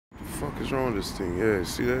fuck is wrong with this thing? Yeah,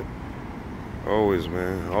 see that? Always,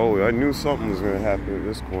 man. Always. I knew something was gonna happen at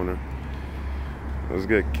this corner. Let's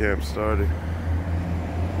get camp started.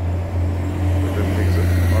 But them things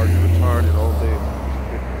are retarded all day.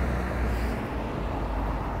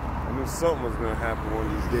 I knew something was gonna happen one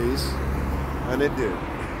of these days, and it did.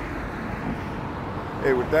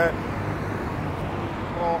 Hey, with that,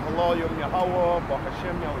 Allah Yom Yahweh,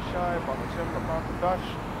 Bahashem Yahushai, Bahashem Rakakadash.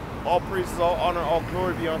 All praises, all honor, all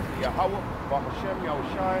glory be unto Yahweh, Bahashem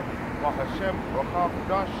Yahushai, Bahashem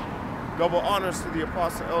Rakakadash. Double honors to the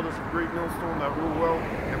apostle elders of Great Millstone that rule well,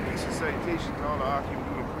 and peace and salutation to all the Akim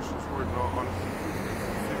who will push this word in all honesty and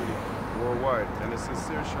sincerity worldwide. And a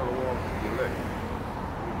sincere shalom to the elect.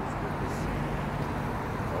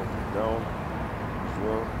 Down as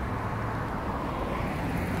well.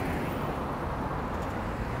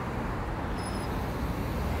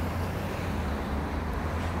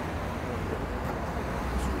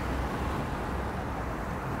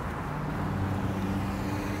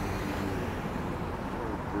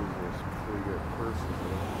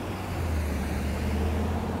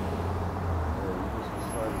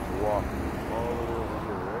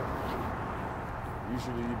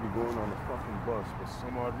 Usually you'd be going on a fucking bus, but for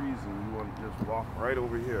some odd reason you want to just walk right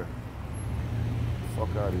over here. Fuck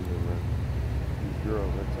out of here, man. These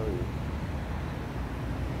girls, I tell you.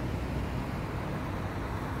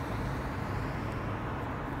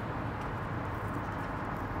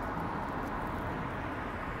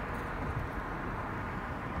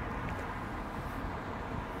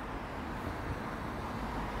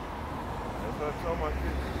 That's what I tell my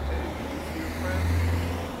kids. Hey, when you see your friends,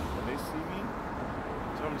 when they see me,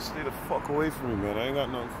 tell them to stay the fuck away from me, man. I ain't got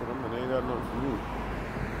nothing for them, and they ain't got nothing for me.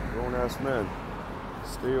 Grown ass man.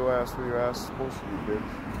 Stay your ass where your ass is supposed to be, bitch.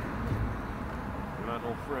 We're not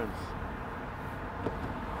no friends.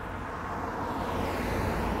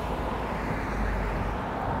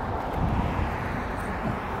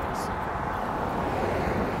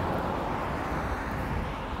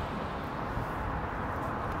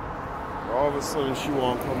 All of a sudden, she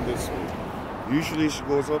won't come this way. Usually, she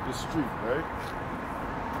goes up the street, right?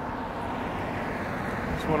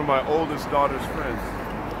 It's one of my oldest daughter's friends.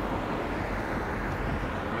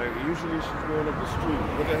 Like, usually she's going up the street.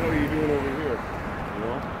 What the hell are you doing over here? You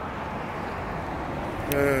know?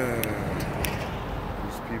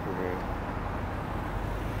 These people, man.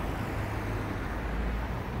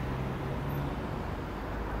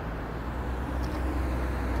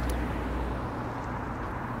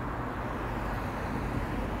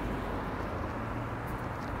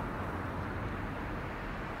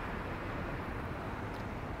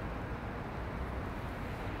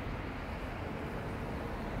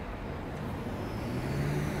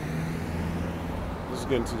 Let's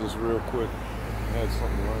get into this real quick. I had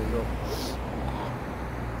something lined up.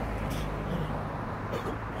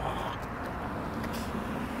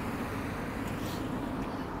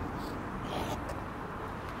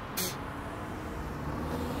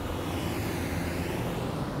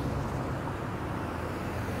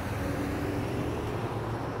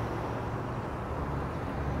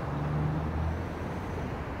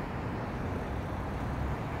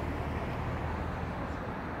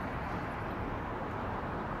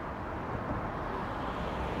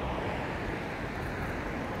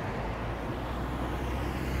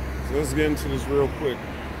 So let's get into this real quick.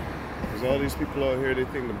 Because all these people out here, they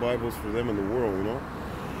think the Bible's for them and the world, you know?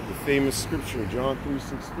 The famous scripture, John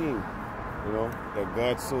 3:16, you know? That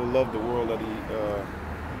God so loved the world that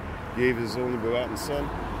he gave his only begotten son.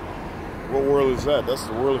 What world is that? That's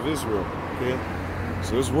the world of Israel, okay?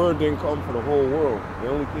 So this word didn't come for the whole world. It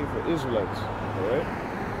only came for Israelites, all right?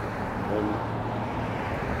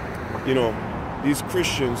 And, you know, these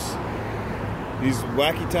Christians, these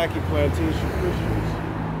wacky-tacky plantation Christians,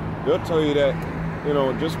 they'll tell you that, you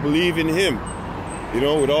know, just believe in him. You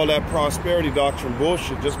know, with all that prosperity doctrine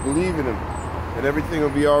bullshit, just believe in him and everything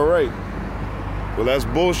will be all right. Well, that's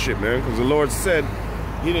bullshit, man, because the Lord said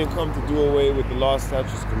he didn't come to do away with the law,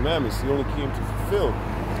 statutes, commandments. He only came to fulfill,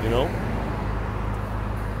 you know.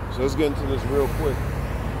 So let's get into this real quick.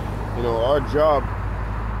 You know, our job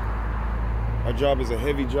is a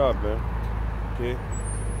heavy job, man, okay?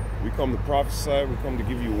 We come to prophesy, we come to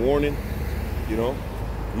give you warning, you know.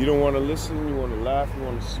 You don't want to listen, you want to laugh, you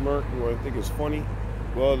want to smirk, you want to think it's funny.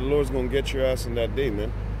 Well, the Lord's going to get your ass in that day,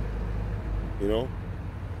 man. You know?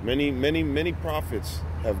 Many prophets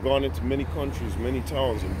have gone into many countries, many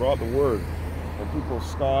towns, and brought the word. And people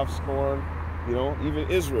scoff, scorn, you know, even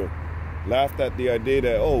Israel laughed at the idea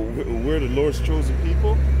that, oh, we're the Lord's chosen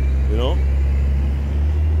people, you know?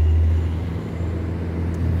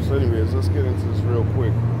 So anyways, let's get into this real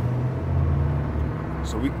quick.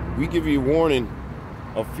 So we give you warning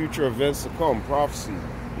of future events to come, prophecy,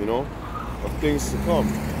 you know, of things to come.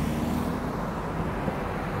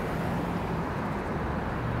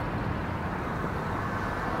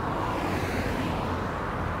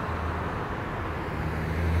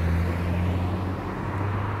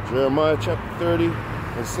 Jeremiah chapter 30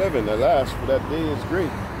 and 7, alas, for that day is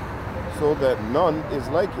great, so that none is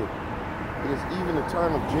like it. It is even the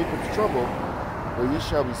time of Jacob's trouble, where he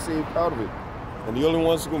shall be saved out of it. And the only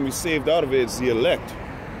ones who are going to be saved out of it is the elect,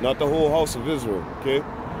 not the whole house of Israel, okay?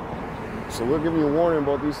 So we're giving you a warning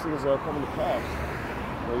about these things that are coming to pass.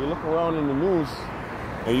 When you look around in the news,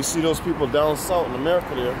 and you see those people down south in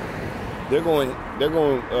America there, they're going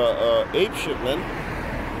ape shit, man.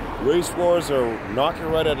 Race wars are knocking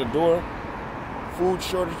right at the door. Food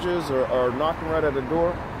shortages are knocking right at the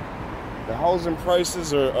door. The housing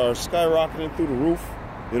prices are skyrocketing through the roof,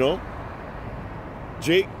 you know.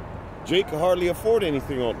 Jake can hardly afford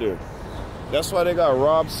anything out there. That's why they got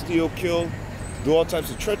robbed, steal, kill, do all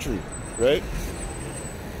types of treachery, right?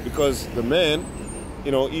 Because the man,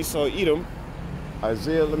 you know, Esau, Edom,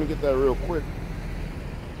 Isaiah, let me get that real quick.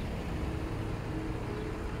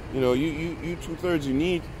 You know, you 2/3, you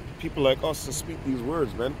need people like us to speak these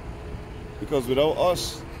words, man. Because without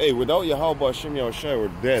us, without Yahweh Hashem Yahushua, we're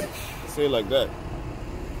dead. Say it like that.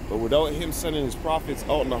 But without him sending his prophets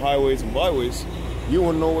out on the highways and byways, you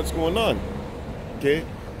wouldn't know what's going on. Okay?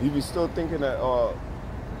 You'd be still thinking that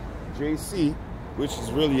JC, which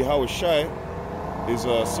is really Yahushua, is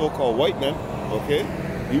a so-called white man. Okay?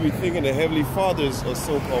 You'd be thinking the Heavenly Father is a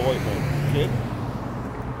so-called white man. Okay?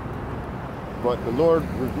 But the Lord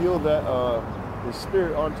revealed that his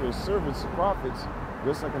spirit onto his servants, the prophets,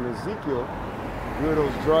 just like in Ezekiel, we're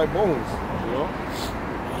those dry bones, you know?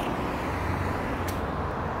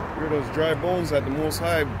 We're those dry bones that the Most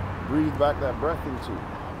High breathed back that breath into.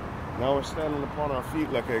 Now we're standing upon our feet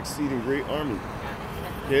like an exceeding great army.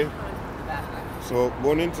 Okay? So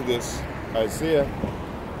going into this, Isaiah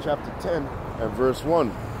chapter 10 and verse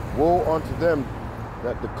 1. Woe unto them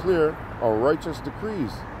that declare unrighteous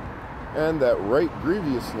decrees, and that right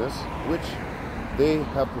grievousness which they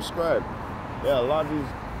have prescribed. Yeah, a lot of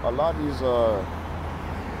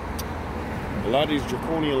these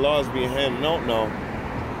draconian laws being handed out now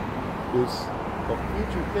is a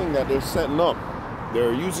future thing that they're setting up.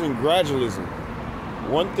 They're using gradualism.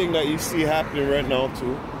 One thing that you see happening right now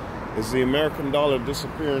too is the American dollar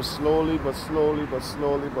disappearing slowly but slowly but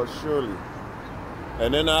slowly but surely.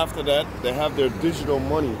 And then after that, they have their digital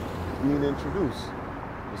money being introduced.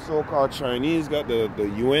 The so-called Chinese got the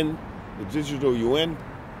yuan, the digital yuan.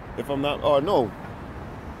 If I'm not, no.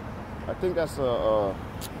 I think that's let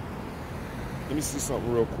me see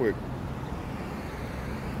something real quick.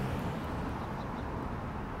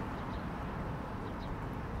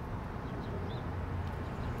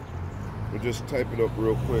 We'll just type it up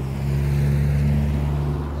real quick.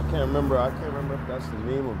 I can't remember if that's the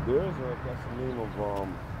name of theirs or if that's the name of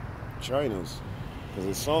China's. Because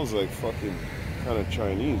it sounds like fucking kind of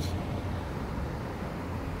Chinese.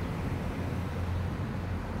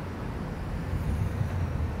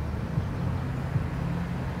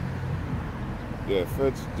 Yeah,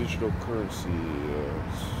 Fed's digital currency.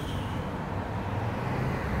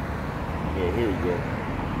 Yeah, here we go.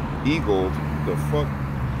 E-Gold. The fuck?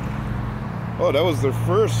 Oh, that was their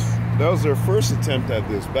first attempt at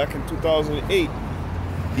this back in 2008.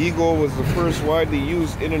 E-Gold was the first widely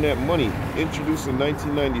used internet money, introduced in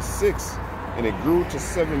 1996, and it grew to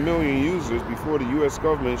 7 million users before the U.S.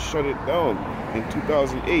 government shut it down in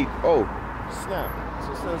 2008. Oh, snap!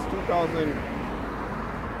 So since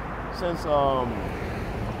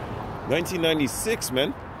 1996,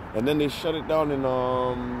 man, and then they shut it down in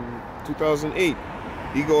 2008.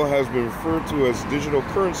 E-Gold has been referred to as digital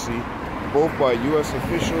currency both by U.S.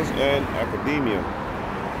 officials and academia.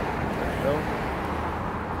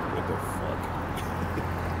 What the fuck?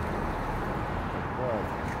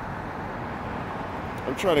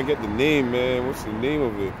 I'm trying to get the name, man. What's the name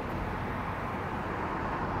of it?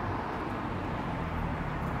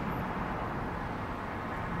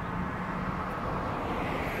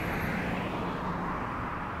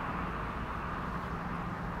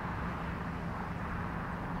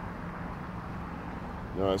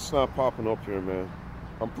 No, it's not popping up here, man.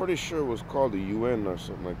 I'm pretty sure it was called the UN or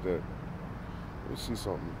something like that. Let me see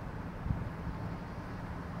something.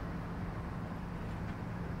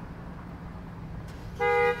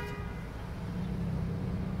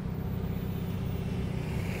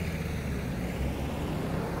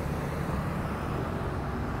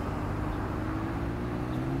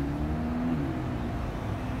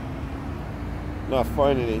 Not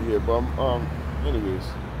finding it here, but anyways.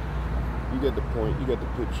 You get the point. You get the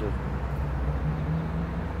picture.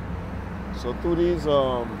 So through these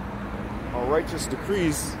righteous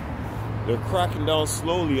decrees, they're cracking down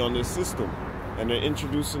slowly on this system, and they're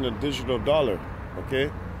introducing a digital dollar.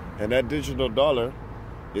 Okay, and that digital dollar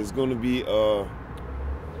is going to be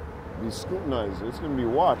scrutinized. It's going to be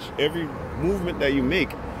watched. Every movement that you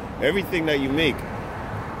make, everything that you make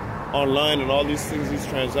online, and all these things, these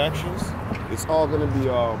transactions, it's all going to be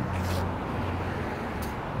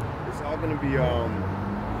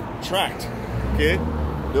tracked. Okay,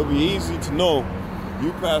 it'll be easy to know.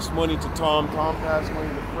 You pass money to Tom. Tom passed money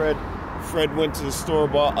to Fred. Fred went to the store,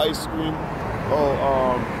 bought ice cream.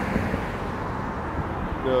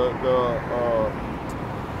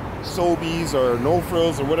 Sobeys or No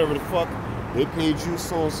Frills or whatever the fuck, they paid you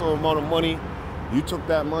so and so amount of money. You took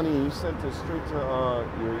that money and you sent it straight to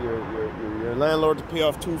your landlord to pay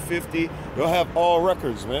off $250. They'll have all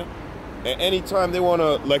records, man. And anytime they want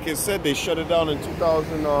to, like it said, they shut it down in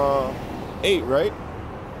 2008, right?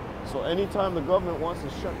 So anytime the government wants to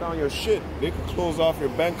shut down your shit, they can close off your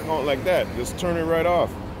bank account like that. Just turn it right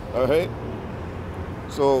off. All right?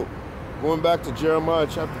 So going back to Jeremiah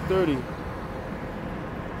chapter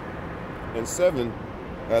 30:7,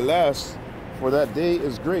 at last, for that day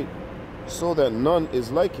is great, so that none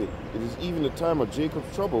is like it. It is even the time of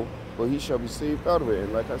Jacob's trouble, but he shall be saved out of it.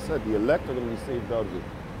 And like I said, the elect are going to be saved out of it.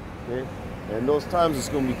 Okay? And those times, it's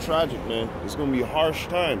going to be tragic, man. It's going to be harsh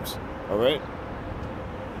times. All right?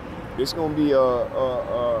 It's going to be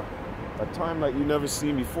a time like you never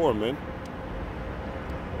seen before, man.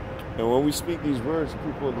 And when we speak these words,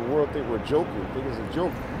 people in the world think we're joking, think it's a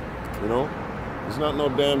joke. You know? It's not no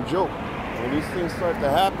damn joke. When these things start to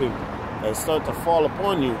happen and start to fall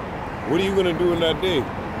upon you, what are you going to do in that day?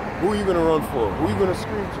 Who are you going to run for? Who are you going to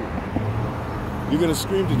scream to? You going to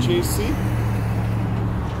scream to JC?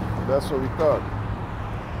 That's what we thought.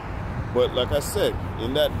 But like I said,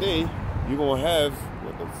 in that day, you're going to have...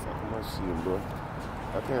 What the fuck am I seeing, bro?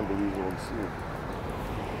 I can't believe what I'm seeing.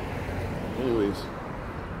 Anyways,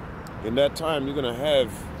 in that time, you're going to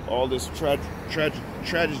have all this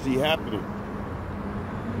tragedy happening.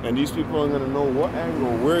 And these people aren't going to know what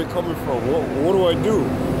angle, where it's coming from. What do I do?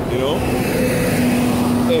 You know?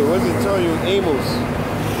 Hey, what does it tell you in Amos?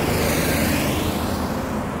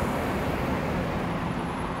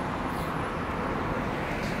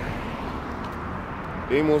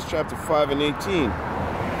 Amos chapter 5:18.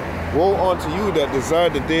 Woe unto you that desire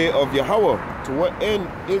the day of Yahweh. To what end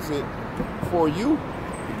is it for you?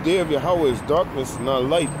 The day of Yahweh is darkness, not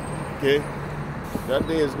light. Okay? That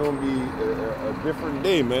day is going to be a different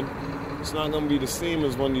day, man. It's not going to be the same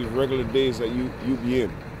as one of these regular days that you be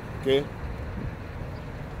in, okay?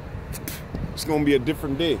 It's going to be a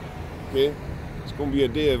different day, okay? It's going to be a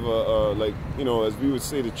day of, like, you know, as we would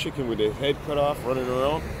say, the chicken with their head cut off, running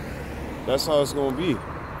around. That's how it's going to be.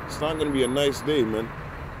 It's not going to be a nice day, man.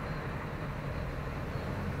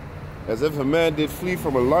 As if a man did flee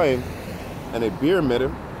from a lion and a bear met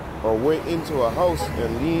him, or went into a house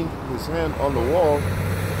and leaned his hand on the wall,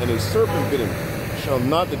 and a serpent bit him. Shall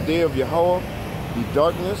not the day of Yahweh be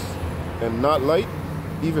darkness and not light,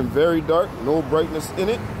 even very dark, no brightness in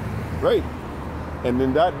it? Right. And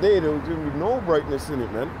in that day, there was going to be no brightness in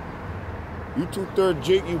it, man. You 2/3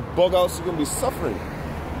 Jake, you bug outs, you're going to be suffering.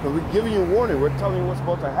 Because we're giving you a warning. We're telling you what's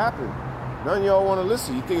about to happen. None of y'all want to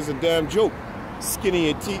listen. You think it's a damn joke. Skinning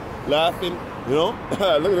your teeth, laughing, you know? Look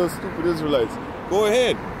at those stupid Israelites. Go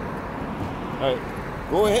ahead. All right,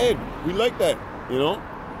 go ahead. We like that, you know?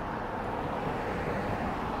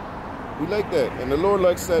 We like that. And the Lord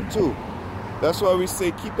likes that too. That's why we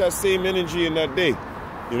say keep that same energy in that day,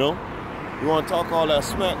 you know? You want to talk all that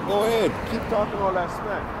smack? Go ahead. Keep talking all that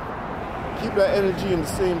smack. Keep that energy in the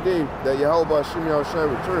same day that Yahweh Hashem Yahushua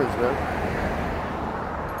returns, man.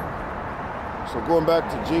 So going back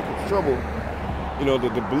to Jacob's trouble, you know, the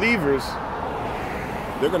believers,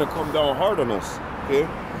 they're going to come down hard on us, okay?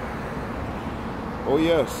 Oh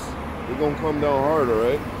yes, they're going to come down hard, all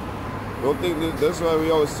right? Don't think that's why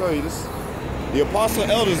we always tell you this. The apostle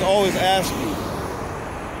elders always ask you,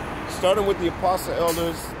 starting with the apostle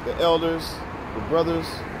elders, the brothers,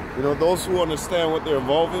 you know, those who understand what they're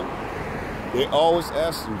involved in, they always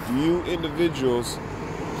ask you, do you individuals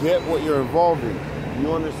get what you're involved in? Do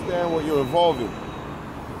you understand what you're involved in?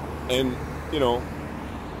 And, you know,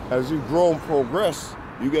 as you grow and progress,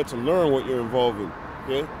 you get to learn what you're involved in,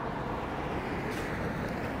 okay?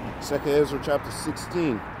 2nd Ezra chapter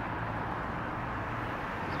 16.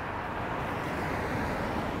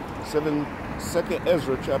 2nd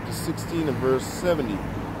Ezra chapter 16 and verse 70.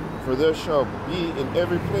 For there shall be in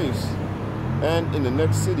every place and in the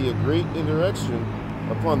next city a great indirection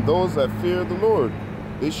upon those that fear the Lord,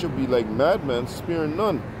 they should be like madmen, sparing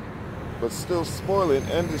none, but still spoiling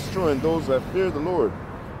and destroying those that fear the Lord.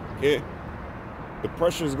 Okay? The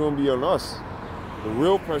pressure is going to be on us. The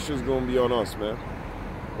real pressure is going to be on us, man.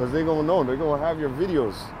 Because they're going to know. They're going to have your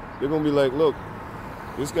videos. They're going to be like, look,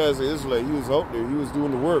 this guy's an Israelite. He was out there. He was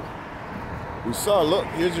doing the work. We saw, look,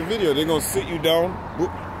 here's your video. They're going to sit you down.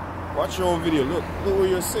 Watch your own video. Look what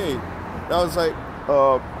you're saying. That was like,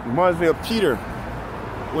 reminds me of Peter.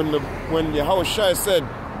 When Yahweh Shai said,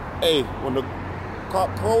 hey, when the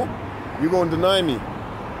cock crow, you're going to deny me.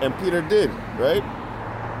 And Peter did, right?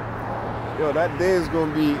 Yo, that day is going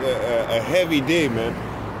to be a heavy day, man.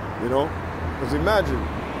 You know? Because imagine,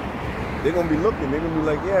 they're going to be looking. They're going to be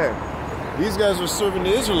like, yeah, these guys were serving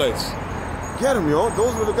the Israelites. Get them, yo.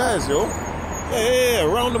 Those were the guys, yo. Yeah,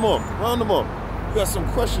 round them up. Round them up. We got some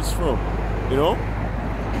questions for them, you know?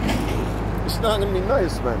 It's not going to be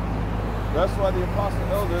nice, man. That's why the apostle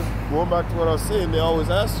elders, going back to what I was saying, they always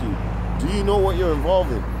ask you, do you know what you're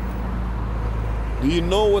involved in? Do you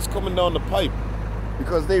know what's coming down the pipe?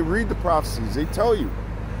 Because they read the prophecies. They tell you,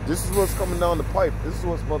 this is what's coming down the pipe. This is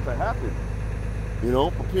what's about to happen. You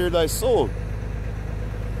know, prepare thy soul.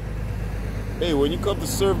 Hey, when you come to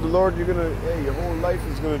serve the Lord, you're going to, hey, your whole life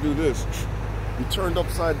is going to do this. You turned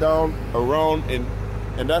upside down, around, and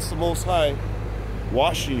that's the Most High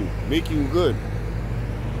washing you, making you good.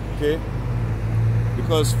 Okay?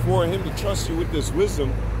 Because for him to trust you with this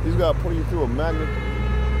wisdom, he's got to put you through a magnitude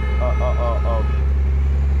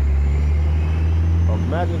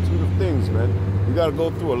of things, man. You got to go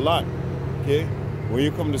through a lot. Okay? When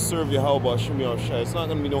you come to serve Yahweh Shem Yahushua, it's not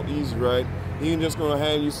going to be no easy ride. He ain't just going to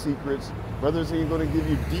hand you secrets. Brothers ain't going to give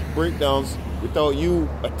you deep breakdowns without you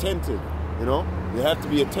attentive. You know? You have to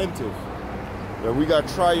be attentive. And we got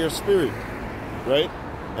to try your spirit. Right?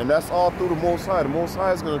 And that's all through the Most High. The Most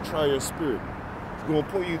High is going to try your spirit. He's going to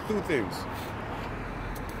put you through things.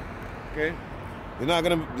 Okay? You're not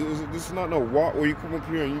going to... This is not no walk where you come up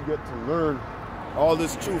here and you get to learn all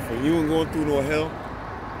this truth. And you ain't going through no hell.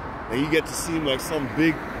 And you get to seem like some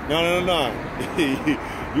big... No.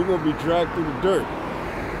 You're going to be dragged through the dirt.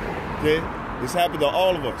 Okay? This happened to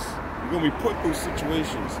all of us. You're going to be put through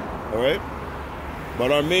situations. Alright?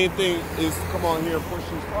 But our main thing is to come on here and push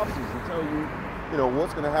these prophecies and tell you, you know,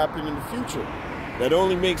 what's going to happen in the future. That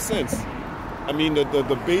only makes sense. I mean,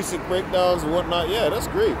 the basic breakdowns and whatnot, yeah, that's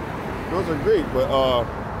great. Those are great. But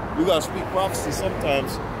we got to speak prophecy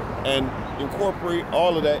sometimes and incorporate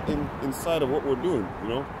all of that inside of what we're doing, you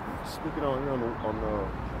know? Speaking out here on the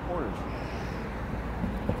corners.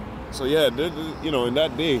 So, yeah, you know, in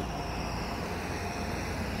that day,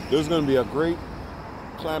 there's going to be a great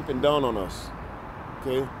clamping down on us.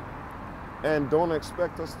 Okay? And don't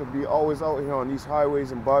expect us to be always out here on these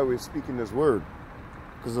highways and byways speaking this word.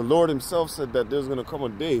 Because the Lord himself said that there's going to come a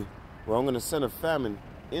day where I'm going to send a famine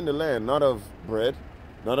in the land, not of bread,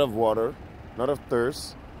 not of water, not of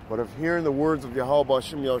thirst, but of hearing the words of Yahweh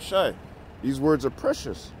Shem Yahushai. These words are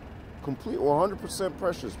precious. Complete 100%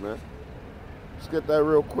 precious, man. Let's get that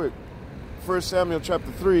real quick. 1 Samuel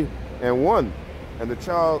chapter 3 and 1. And the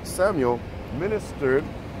child Samuel ministered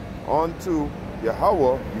unto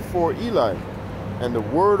Yahweh before Eli. And the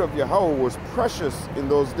word of Yahweh was precious in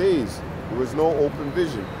those days. There was no open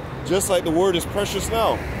vision. Just like the word is precious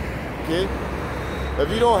now. Okay? If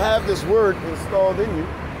you don't have this word installed in you,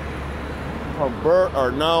 from birth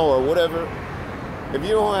or now or whatever, if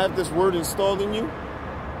you don't have this word installed in you,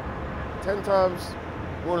 10 times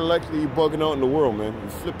more than likely you're bugging out in the world, man. You're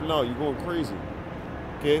flipping out. You're going crazy.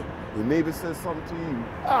 Okay? Your neighbor says something to you.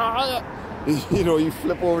 You know, you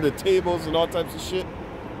flip over the tables and all types of shit.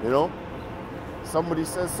 You know? Somebody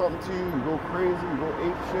says something to you. You go crazy. You go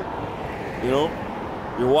ape shit. You know?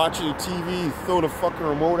 You're watching the TV. You throw the fucking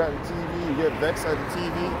remote at the TV. You get vexed at the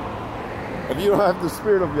TV. If you don't have the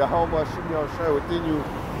spirit of Yahweh Shem Yahushua within you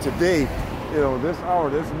today, you know, this hour,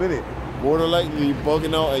 this minute, more than likely you're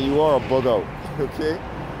bugging out and you are a bug out. Okay?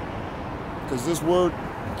 Because this word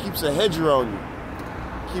keeps a hedge around you.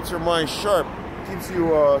 Keeps your mind sharp. Keeps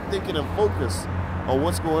you thinking and focused on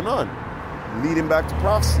what's going on. Leading back to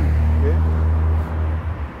prophecy. Okay?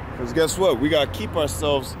 Because guess what? We got to keep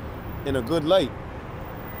ourselves in a good light.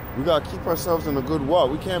 We got to keep ourselves in a good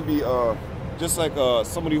walk. We can't be just like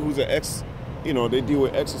somebody who's an you know, they deal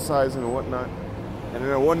with exercising and whatnot. And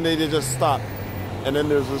then one day they just stop. And then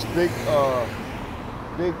there's this big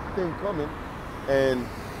thing coming. And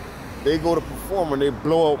they go to perform and they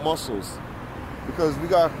blow out muscles. Because we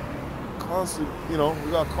got constantly, you know,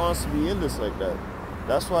 we got constantly in this like that.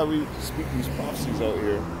 That's why we speak these prophecies out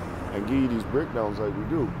here and give you these breakdowns like we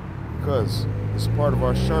do. Because it's part of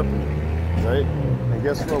our sharpening, right? And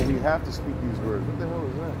guess what? We have to speak these words. What the hell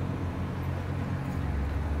is that?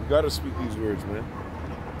 got to speak these words, man.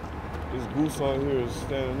 This goose out here is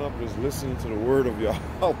standing up, is listening to the word of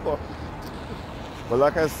Yahweh. But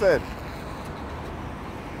like I said,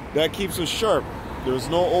 that keeps us sharp. There's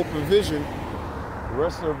no open vision. The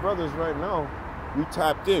rest of the brothers right now, we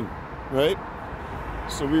tapped in, right?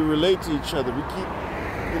 So we relate to each other. We keep,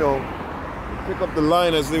 you know, pick up the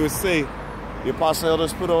line, as they would say. The Apostle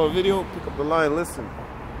Elders put on a video, pick up the line, listen.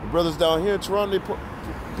 The brothers down here in Toronto, they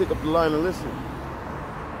pick up the line and listen.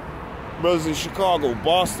 Brothers in Chicago,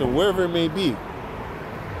 Boston, wherever it may be.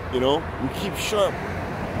 You know, we keep sharp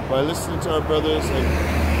by listening to our brothers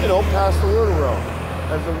and, you know, pass the word around.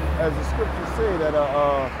 As the scriptures say that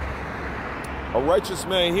a righteous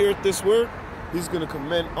man heareth this word, he's going to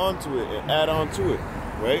comment onto it and add on to it,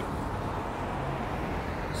 right?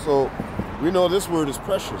 So we know this word is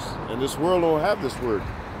precious, and this world don't have this word,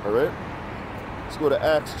 all right? Let's go to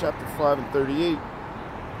Acts chapter 5 and 38.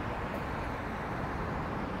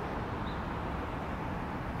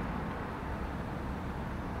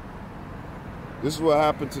 This is what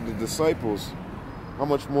happened to the disciples. How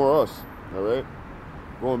much more us, all right?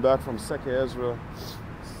 Going back from 2nd Ezra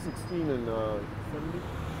 16 and 70.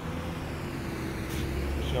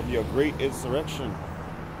 There shall be a great insurrection,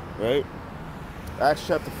 right? Acts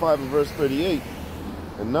chapter 5 and verse 38.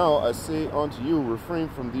 And now I say unto you, refrain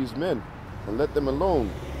from these men, and let them alone.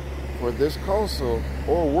 For this counsel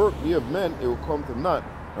or work be of men, it will come to naught.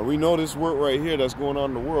 And we know this work right here that's going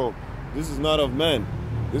on in the world, this is not of men.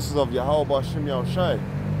 This is of Yahweh B'Shem Yahushai.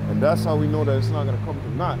 And that's how we know that it's not going to come to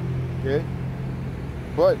naught. Okay?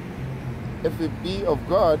 But if it be of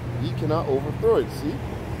God, ye cannot overthrow it. See?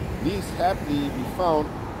 Least happily be found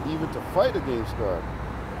even to fight against God.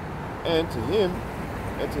 And to him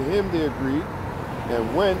they agreed.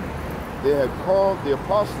 And when they had called the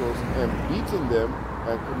apostles and beaten them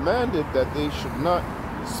and commanded that they should not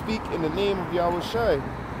speak in the name of Yahushai,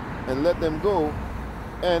 and let them go,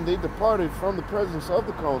 and they departed from the presence of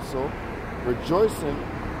the council, rejoicing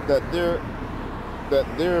that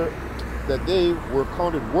they were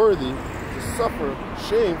counted worthy to suffer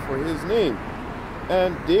shame for his name.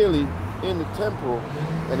 And daily in the temple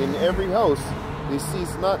and in every house they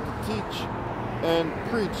ceased not to teach and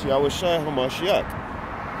preach Yahushua HaMashiach.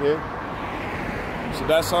 Okay? So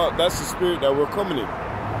that's the spirit that we're coming in.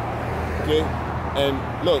 Okay? And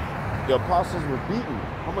look, the apostles were beaten.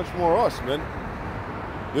 How much more us, man?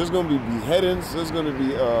 There's going to be beheadings. There's going to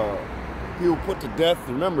be people put to death.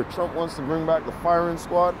 Remember, Trump wants to bring back the firing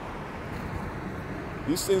squad.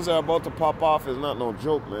 These things are about to pop off. It's not no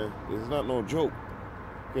joke, man. It's not no joke.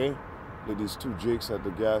 Okay? Look, these two jakes at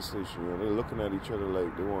the gas station, man. They're looking at each other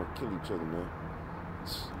like they want to kill each other, man.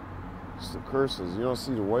 It's the curses. You don't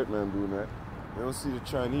see the white man doing that. You don't see the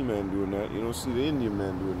Chinese man doing that. You don't see the Indian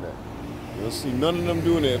man doing that. You don't see none of them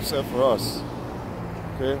doing it except for us.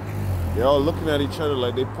 Okay? They're all looking at each other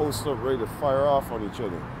like they post up ready to fire off on each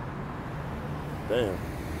other. Damn.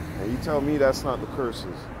 And you tell me that's not the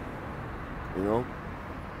curses. You know?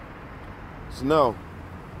 So now,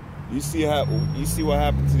 you see what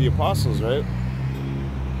happened to the apostles, right?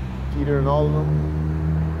 Peter and all of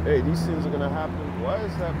them. Hey, these things are gonna happen. Why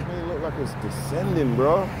does that plane look like it's descending,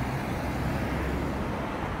 bro?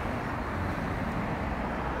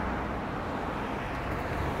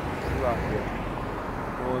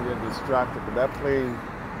 Don't get distracted, but that plane,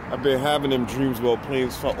 I've been having them dreams about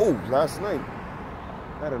planes fall. Oh, last night,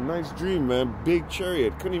 I had a nice dream, man. Big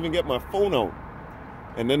chariot. Couldn't even get my phone out.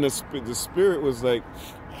 And then the spirit was like,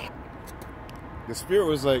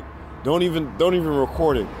 don't even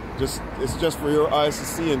record it. It's just for your eyes to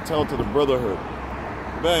see and tell to the brotherhood.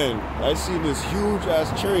 Man, I seen this huge ass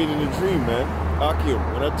chariot in a dream, man. Akim,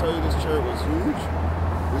 when I tell you this chariot was huge,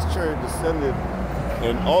 this chariot descended,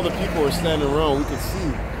 and all the people were standing around. We could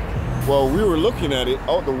see. Well, we were looking at it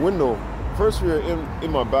out the window. First, we were in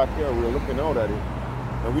my backyard. We were looking out at it,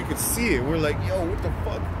 and we could see it. We're like, yo, what the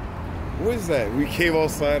fuck? What is that? We came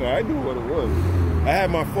outside, and I knew what it was. I had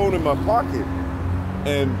my phone in my pocket,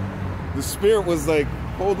 and the spirit was like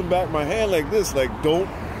holding back my hand like this, like don't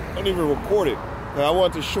even record it. And I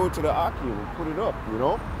wanted to show it to the Akim and put it up, you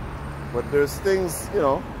know. But there's things, you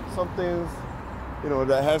know, some things, you know,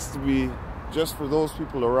 that has to be just for those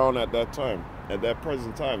people around at that time, at that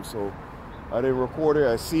present time. So I didn't record it.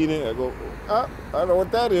 I seen it. I go, I don't know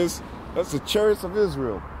what that is. That's the chariots of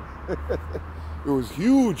Israel. It was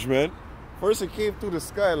huge, man. First it came through the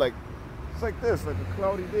sky like, it's like this, like a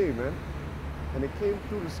cloudy day, man. And it came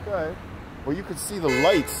through the sky, where you could see the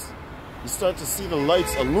lights. You start to see the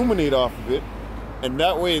lights illuminate off of it, and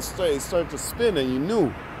that way it started to spin, and you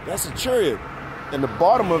knew that's a chariot. And the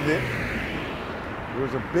bottom of it, there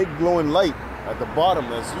was a big glowing light at the bottom,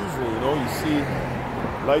 as usual. You know, you see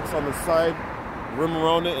Lights on the side, rim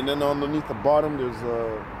around it, and then underneath the bottom there's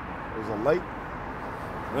a light.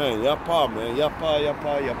 Man, yapa, man,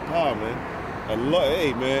 man.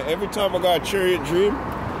 Hey, man, every time I got a chariot dream,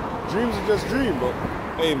 dreams are just dreams, but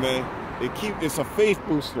hey, man, it's a faith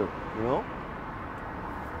booster, you know?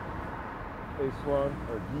 Hey, Swan,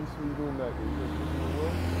 or Geese, what are you doing back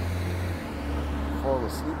there? Falling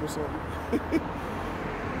asleep or something?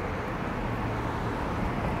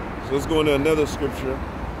 So let's go into another scripture.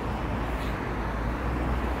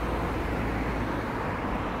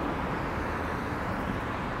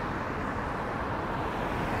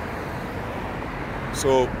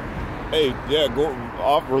 So, hey, yeah,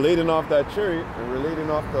 relating off that chariot and relating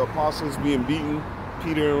off the apostles being beaten,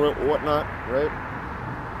 Peter and whatnot, right?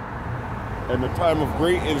 And the time of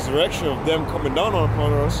great insurrection of them coming down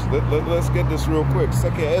upon us. Let's get this real quick.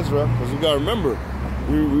 2nd Ezra, because we got to remember,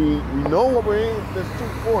 we know what we're in this too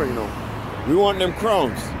for, you know. We want them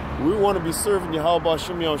crowns. We want to be serving Yahweh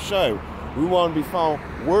Hashem Yahushai. We want to be found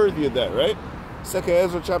worthy of that, right? 2nd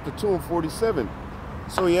Ezra chapter 2 and 47.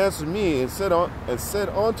 So he answered me and said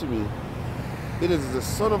unto me, it is the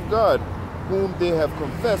Son of God whom they have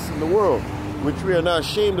confessed in the world, which we are not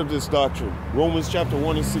ashamed of this doctrine. Romans chapter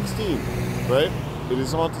 1 and 16, right? It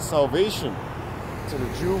is unto salvation, to the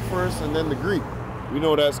Jew first and then the Greek. We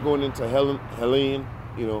know that's going into Helene,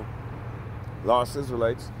 you know, lost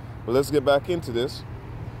Israelites. But let's get back into this.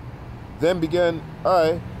 Then began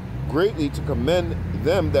I greatly to commend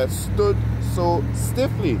them that stood so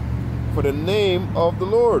stiffly for the name of the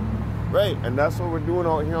Lord. Right, and that's what we're doing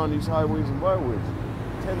out here on these highways and byways.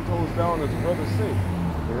 10 toes down, as brothers say,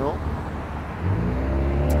 you know.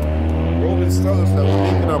 Romans tell us that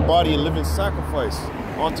we're making our body a living sacrifice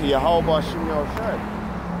unto Yahweh Hashem Yahushai.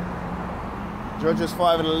 Judges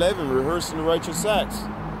 5 and 11, rehearsing the righteous acts,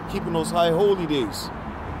 keeping those high holy days,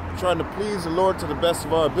 trying to please the Lord to the best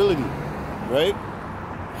of our ability, right?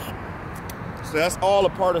 So that's all a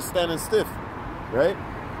part of standing stiff, right?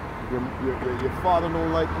 Your father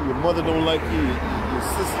don't like you, your mother don't like you, your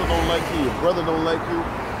sister don't like you, your brother don't like you,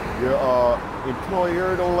 your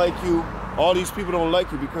employer don't like you. All these people don't like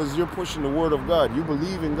you because you're pushing the word of God. You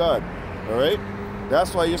believe in God, all right?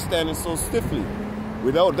 That's why you're standing so stiffly.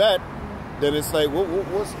 Without that, then it's like,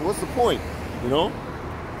 what's the point, you know?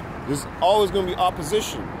 There's always going to be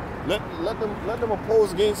opposition. Let them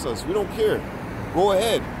oppose against us. We don't care. Go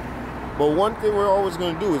ahead. But one thing we're always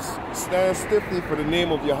going to do is stand stiffly for the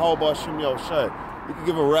name of Yahweh Hashem Yahushai. You can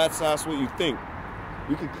give a rat's ass what you think.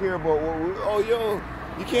 We can care about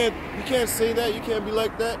you can't say that. You can't be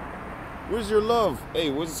like that. Where's your love? Hey,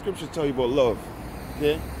 what's the scripture tell you about love?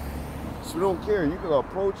 Okay? So we don't care. You can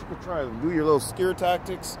approach, you can try and do your little scare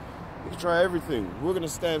tactics. You can try everything. We're going to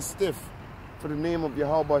stand stiff for the name of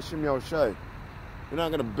Yahweh Hashem Yahushai. We're not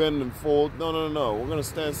going to bend and fold. No. We're going to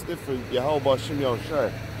stand stiff for Yahweh Hashem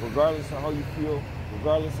Yahushai. Regardless of how you feel,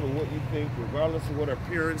 regardless of what you think, regardless of what our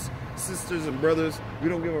parents, sisters, and brothers, we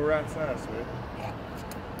don't give a rat's ass, man.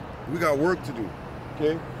 We got work to do,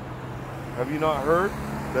 okay? Have you not heard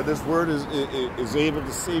that this word is able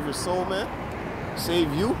to save your soul, man?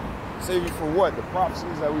 Save you? Save you for what? The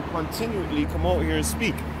prophecies that we continually come out here and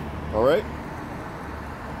speak, all right?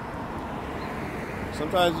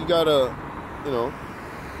 Sometimes you got to, you know,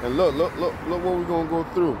 and look what we're going to go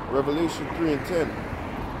through. Revelation 3 and 10.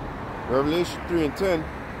 Revelation 3 and 10.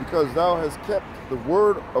 Because thou hast kept the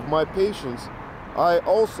word of my patience, I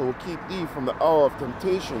also will keep thee from the hour of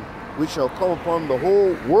temptation, which shall come upon the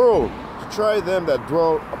whole world, to try them that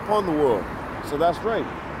dwell upon the world. So that's right.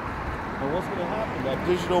 And what's going to happen? That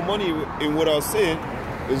digital money, in what I was saying,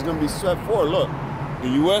 is going to be swept forward. Look, the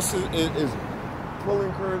U.S. is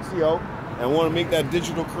pulling currency out and want to make that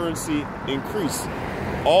digital currency increase.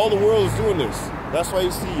 All the world is doing this. That's why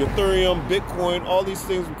you see Ethereum, Bitcoin, all these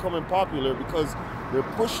things becoming popular, because they're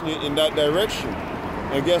pushing it in that direction.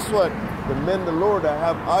 And guess what? The men of the Lord that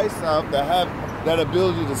have eyesight, that have that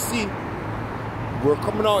ability to see, we're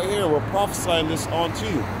coming out here and we're prophesying this onto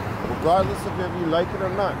you, regardless of if you like it or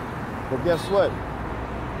not. But guess what?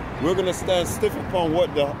 We're going to stand stiff upon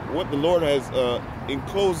what the Lord has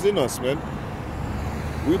enclosed in us, man.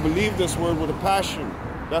 We believe this word with a passion.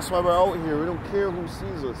 That's why we're out here. We don't care who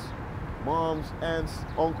sees us. Moms, aunts,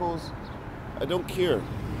 uncles. I don't care.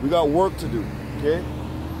 We got work to do, okay?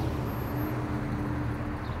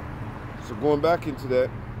 So going back into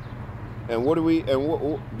that, and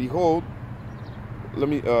behold,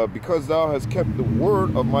 because thou hast kept the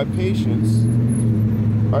word of my patience,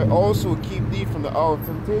 I also keep thee from the hour of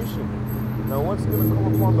temptation. Now, what's going to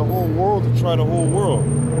come upon the whole world to try the whole world?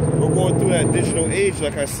 We're going through that digital age,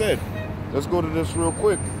 like I said. Let's go to this real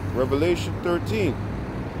quick. Revelation 13.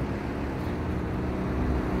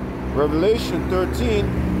 Revelation 13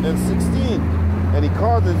 and 16. And he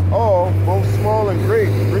causes all, both small and great,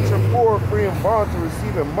 rich and poor, free and bond, to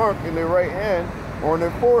receive a mark in their right hand or on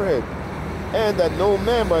their forehead. And that no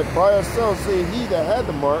man by or sell, say he that had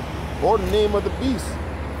the mark, or the name of the beast,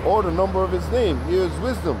 or the number of his name. Here is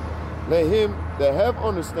wisdom. Let him that have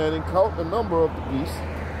understanding count the number of the beast,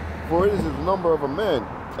 for it is the number of a man,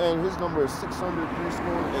 and his number is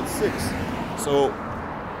 636. So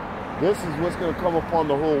this is what's going to come upon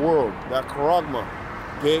the whole world. That charagma,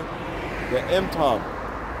 okay? The M-Tom,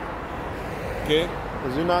 okay?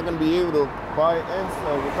 Because you're not going to be able to buy and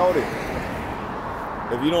sell without it.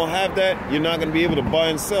 If you don't have that, you're not going to be able to buy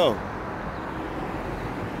and sell.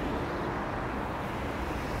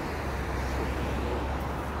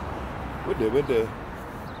 With the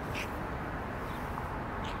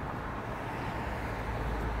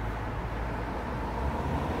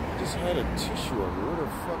just had a tissue on me. Where the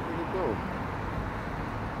fuck did it go?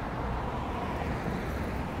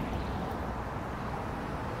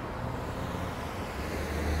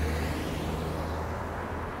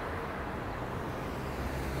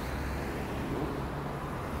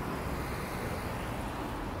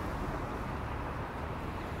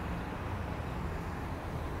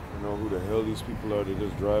 Who the hell these people are. They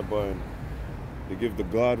just drive by and they give the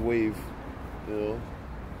God wave, you know.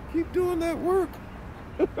 Keep doing that work.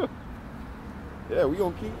 Yeah, we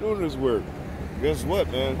gonna keep doing this work. Guess what,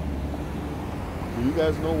 man? Do you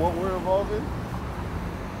guys know what we're involved in?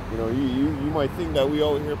 You know, you might think that we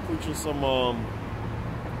out here preaching some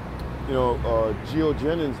Geo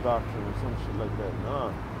Jennings doctrine or some shit like that.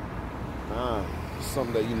 Nah, it's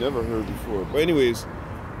something that you never heard before. But anyways,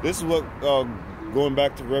 this is what going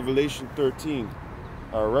back to Revelation 13,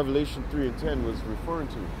 Revelation 3 and 10 was referring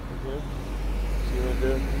to, okay? See right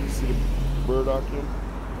there? You see the bird doctrine?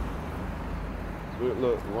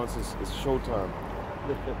 Look, once it's showtime.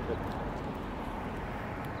 No,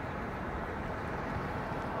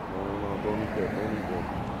 don't eat that, don't eat that.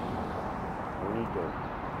 Don't eat that.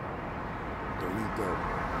 Don't eat that.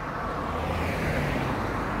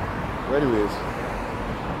 But anyways,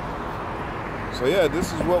 so yeah,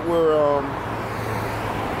 this is what we're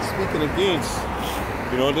speaking against.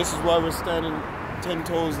 You know, this is why we're standing 10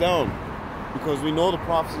 toes down, because we know the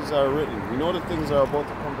prophecies are written. We know the things are about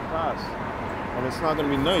to come to pass, and it's not going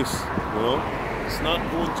to be nice. You know, it's not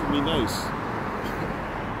going to be nice.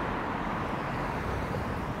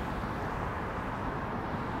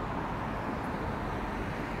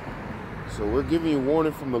 So we're giving you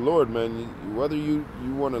warning from the Lord, man. Whether you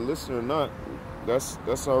want to listen or not,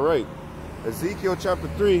 that's all right. Ezekiel chapter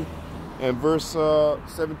 3 and verse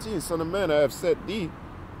 17, Son of man, I have set thee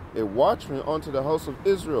a watchman unto the house of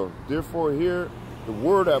Israel. Therefore hear the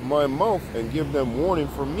word at my mouth and give them warning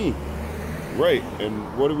from me. Right,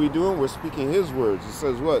 and what are we doing? We're speaking his words. It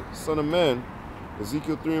says what? Son of man,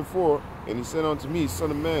 Ezekiel 3 and 4, and he said unto me,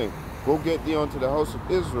 Son of man, go get thee unto the house of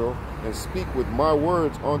Israel and speak with my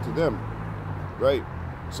words unto them. Right,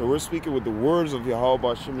 so we're speaking with the words of Yahweh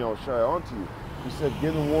B'Shem Yahushua unto you. He said,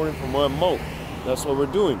 give them warning from my mouth. That's what we're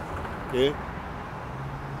doing. Okay?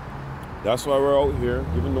 That's why we're out here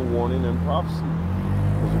giving the warning and prophecy.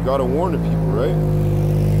 Because we got to warn the people, right?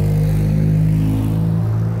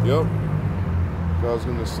 Yep. So I was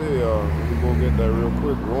going to say, let me go get that real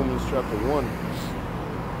quick. Romans chapter 1.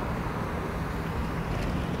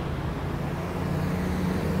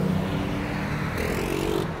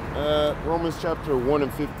 Romans chapter 1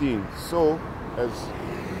 and 15. So, as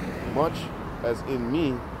much as in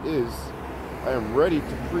me is, I am ready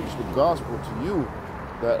to preach the gospel to you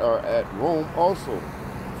that are at Rome also.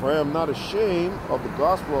 For I am not ashamed of the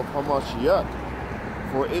gospel of Hamashiach,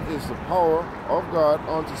 for it is the power of God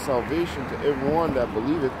unto salvation to everyone that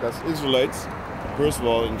believeth. That's Israelites, first of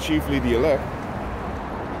all, and chiefly the elect.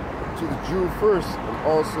 To the Jew first, and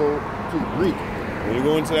also to the Greek. When you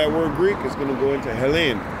go into that word Greek, it's going to go into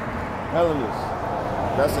Hellen, Hellenist.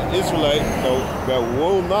 That's an Israelite that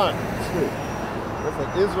will not. That's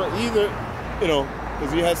an Israel, either, you know,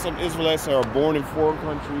 because you had some Israelites that are born in foreign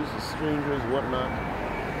countries, the strangers, whatnot,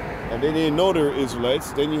 and they didn't know they were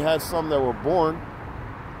Israelites. Then you had some that were born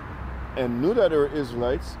and knew that they were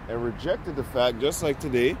Israelites and rejected the fact, just like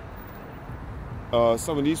today.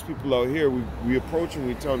 Some of these people out here, we approach them,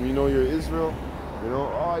 we tell them, you know, you're Israel. You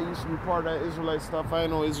know, oh, I used to be part of that Israelite stuff. I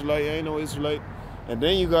ain't no Israelite, I ain't no Israelite. And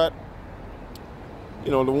then you got,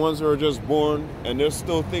 you know, the ones who are just born and they're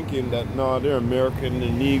still thinking that, no, they're American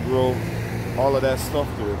and Negro, all of that stuff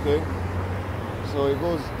there, okay? So it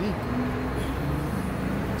goes deep.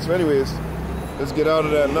 So anyways, let's get out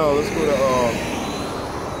of that now. Let's go to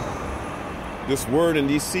this word and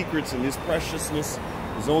these secrets and this preciousness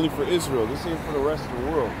is only for Israel. This ain't for the rest of the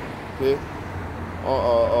world. Okay?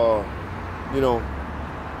 You know,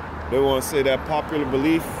 they want to say that popular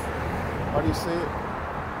belief. How do you say it?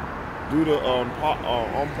 Due to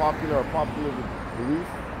unpopular or popular belief.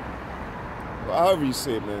 However you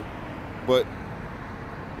say it, man. But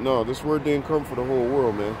no, this word didn't come for the whole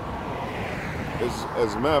world, man.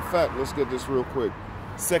 As a matter of fact, let's get this real quick.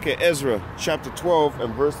 2nd Ezra chapter 12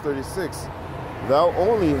 and verse 36. Thou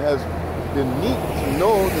only hast been meet to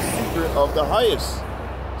know the secret of the highest.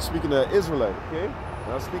 Speaking to the Israelite, okay?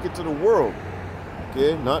 Not speaking to the world.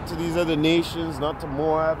 Okay? Not to these other nations, not to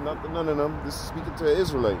Moab, not to none of them. This is speaking to the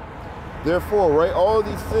Israelite. Therefore, write all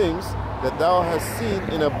these things that thou hast seen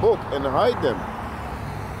in a book and hide them.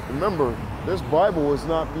 Remember, this Bible was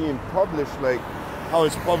not being published like how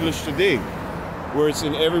it's published today, where it's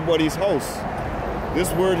in everybody's house.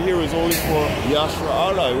 This word here is only for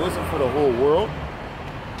Yasharahla. It wasn't for the whole world.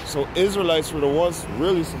 So Israelites were the ones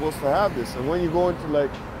really supposed to have this. And when you go into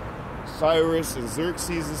like Cyrus and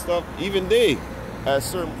Xerxes and stuff, even they, at a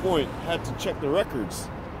certain point, had to check the records.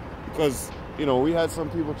 Because, you know, we had some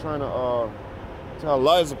people trying to tell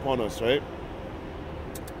lies upon us, right?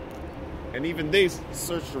 And even they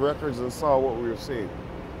searched the records and saw what we were saying.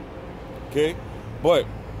 Okay? But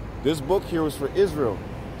this book here was for Israel.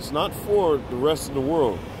 It's not for the rest of the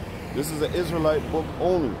world. This is an Israelite book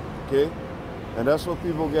only, okay? And that's what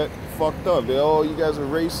people get fucked up. They, oh, you guys are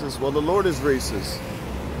racist. Well, the Lord is racist.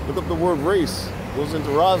 Look up the word race. It goes into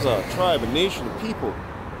Raza, a tribe, a nation, a people,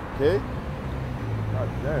 okay? God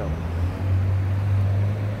damn.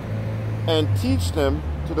 And teach them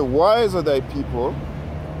to the wise of thy people.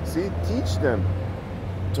 See, teach them.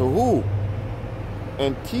 To who?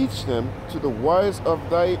 And teach them to the wise of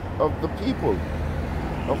the people.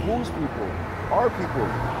 Of whose people? Our people.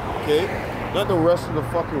 Okay? Not the rest of the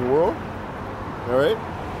fucking world. Alright?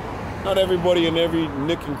 Not everybody in every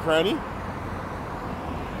nick and cranny.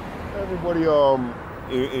 Everybody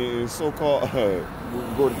in so-called we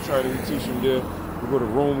go to China, we teach them there. We go to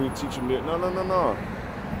Rome, we teach them there. No.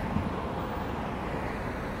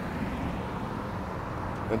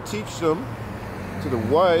 And teach them to the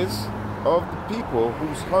wise of the people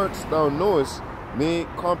whose hearts thou knowest may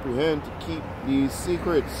comprehend to keep these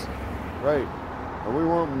secrets. Right. And we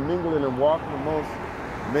weren't mingling and walking amongst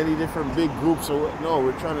many different big groups. Or no,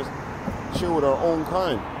 we're trying to chill with our own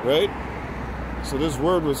kind. Right? So this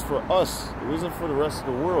word was for us. It wasn't for the rest of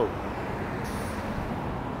the world.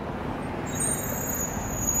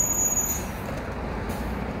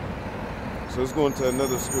 So let's go into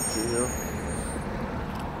another scripture here.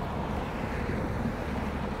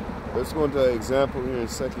 Let's go into an example here in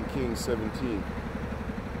 2 Kings 17.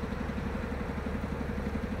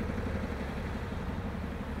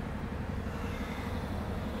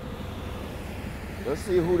 Let's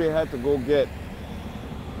see who they had to go get.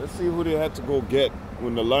 Let's see who they had to go get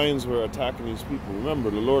when the lions were attacking these people. Remember,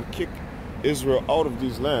 the Lord kicked Israel out of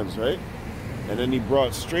these lands, right? And then he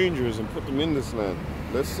brought strangers and put them in this land.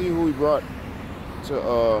 Let's see who he brought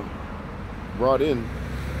in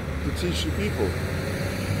to teach the people.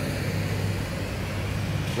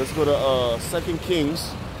 Let's go to 2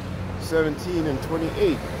 Kings 17 and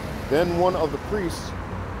 28. Then one of the priests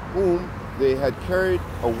whom they had carried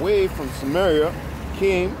away from Samaria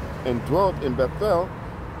came and dwelt in Bethel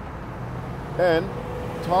and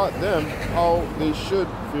taught them how they should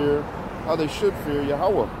fear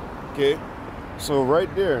Yahweh. Okay, so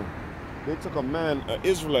right there, they took a man, an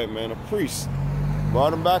Israelite man, a priest,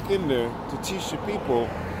 brought him back in there to teach the people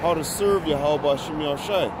how to serve Yahweh B'Shem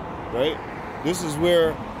Yahushai. Right? This is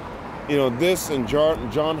where, you know, this and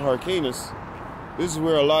John Hyrcanus, this is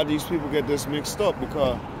where a lot of these people get this mixed up,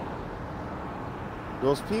 because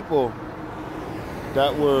those people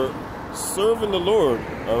that were serving the Lord,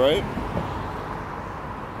 all right,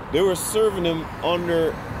 they were serving him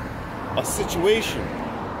under a situation,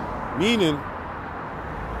 meaning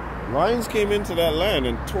lions came into that land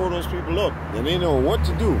and tore those people up, and they didn't know what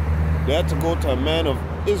to do. They had to go to a man of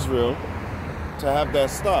Israel to have that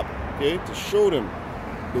stop, okay, to show them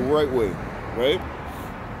the right way, right?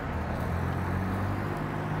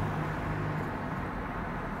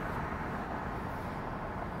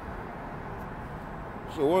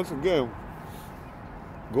 So once again,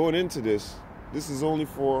 going into this is only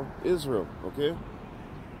for Israel, okay?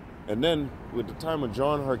 And then with the time of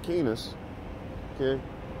John Hyrcanus, okay,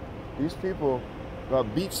 these people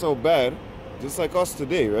got beat so bad, just like us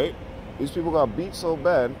today, right? These people got beat so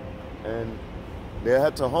bad, and they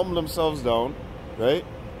had to humble themselves down, right?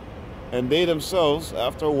 And they themselves,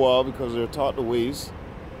 after a while, because they're taught the ways,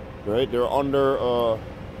 right? They're under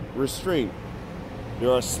restraint. They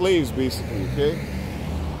are slaves, basically, okay?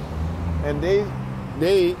 And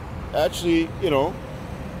they actually, you know,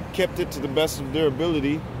 kept it to the best of their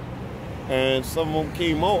ability, and some of them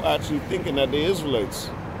came out actually thinking that they're Israelites.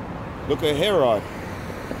 Look at Herod,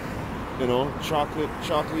 you know, chocolate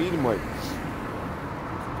Edomite.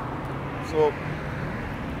 So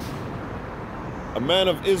a man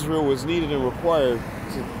of Israel was needed and required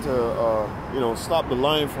to you know, stop the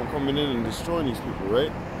lion from coming in and destroying these people,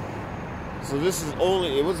 right? So this is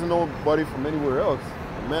only, it wasn't nobody from anywhere else.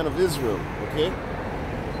 A man of Israel, okay?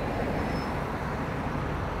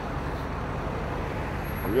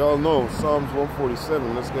 We all know Psalms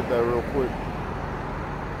 147. Let's get that real quick.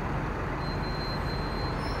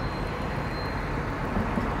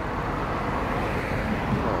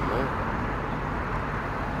 Come on, man.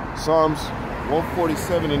 Psalms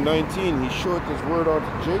 147 and 19. He showeth his word unto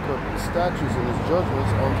Jacob, his statutes and his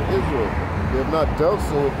judgments unto Israel. They have not dealt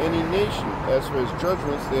so with any nation. As for his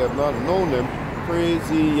judgments, they have not known them. Praise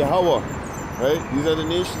ye Yahweh. Right? These other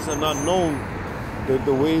nations have not known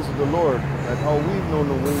the ways of the Lord, like how we've known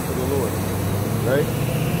the ways of the Lord, right?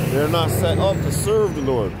 They're not set up to serve the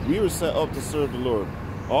Lord. We were set up to serve the Lord.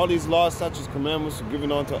 All these laws, statutes, commandments were given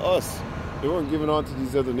unto us. They weren't given unto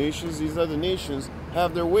these other nations. These other nations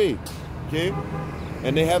have their way, okay?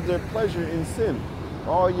 And they have their pleasure in sin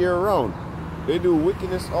all year round. They do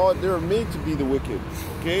wickedness, they're made to be the wicked,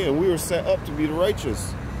 okay? And we were set up to be the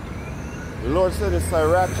righteous. The Lord said in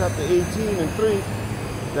Sirach chapter 18 and 3,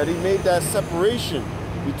 that he made that separation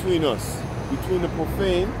between us, between the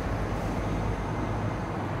profane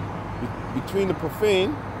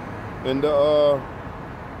and the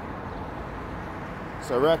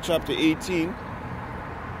Sirach chapter 18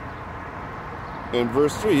 and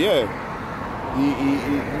verse 3. Yeah,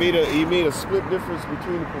 he made a split difference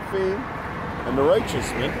between the profane and the righteous,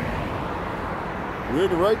 man. We're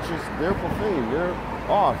the righteous, they're profane, they're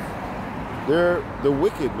off, they're the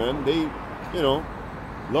wicked, man. They, you know,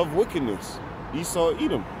 love wickedness. Esau,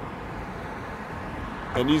 Edom.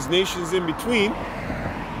 And these nations in between,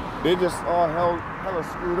 they just all hella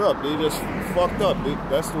screwed up. They just fucked up.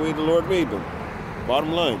 That's the way the Lord made them.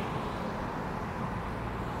 Bottom line.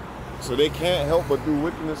 So they can't help but do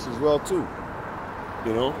wickedness as well too.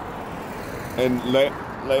 You know? And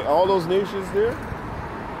like all those nations there,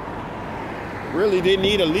 really they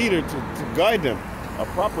need a leader to guide them. A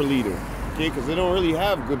proper leader. Okay? Because they don't really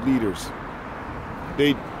have good leaders.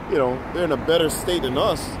 They, you know, they're in a better state than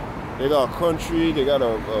us. They got a country, they got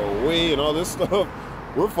a way and all this stuff.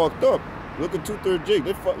 We're fucked up. Look at 2-3 Jake.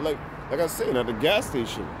 They fuck like I was saying, at the gas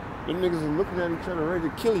station. Them niggas are looking at each other, ready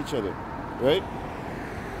to kill each other, right?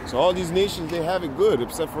 So all these nations, they have it good,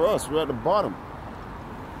 except for us. We're at the bottom.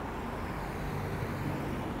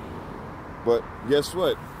 But guess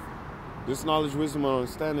what? This knowledge, wisdom, and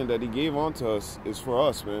understanding that he gave unto us is for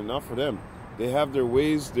us, man, not for them. They have their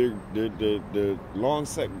ways, they're long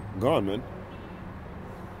set gone, man.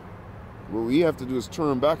 What we have to do is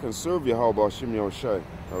turn back and serve Yahweh Hashem Yahushai.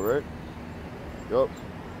 Alright? Yup.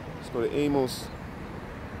 Let's go to Amos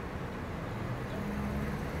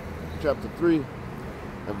chapter 3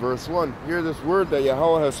 and verse 1. Hear this word that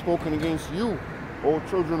Yahweh has spoken against you, O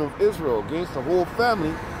children of Israel, against the whole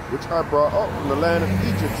family which I brought up from the land of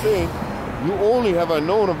Egypt, saying, you only have I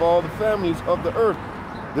known of all the families of the earth.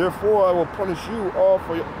 Therefore I will punish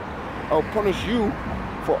you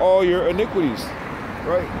for all your iniquities.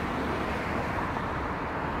 Right?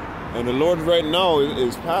 And the Lord right now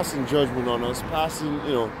is passing judgment on us, passing,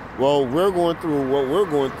 you know, well, we're going through what we're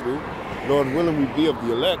going through. Lord willing, we be of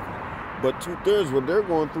the elect. But 2/3 what they're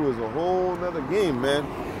going through is a whole nother game, man.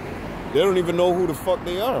 They don't even know who the fuck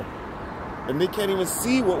they are. And they can't even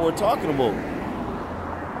see what we're talking about.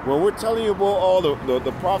 When we're telling you about all the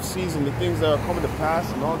prophecies and the things that are coming to pass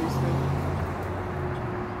and all these things,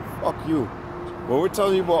 fuck you. When we're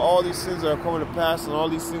telling you about all these things that are coming to pass and all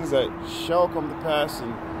these things that shall come to pass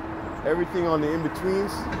and everything on the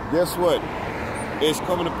in-betweens, guess what? It's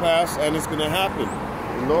coming to pass and it's going to happen.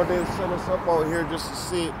 The Lord didn't set us up out here just to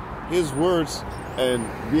say his words and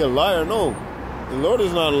be a liar. No. The Lord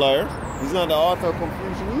is not a liar. He's not the author of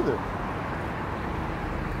confusion either.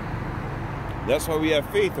 That's why we have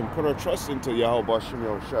faith and put our trust into Yahweh Bashem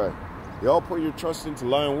Yahushai. Y'all put your trust into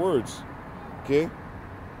lying words. Okay?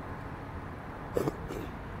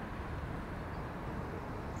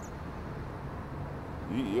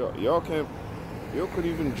 Y'all can't, y'all could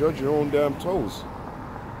even judge your own damn toes.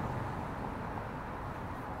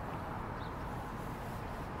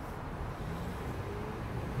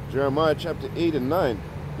 Jeremiah chapter 8 and 9.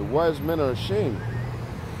 The wise men are ashamed.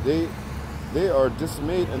 They are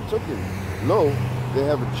dismayed and taken. Lo, they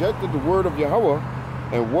have rejected the word of Yahweh,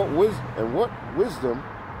 and what wisdom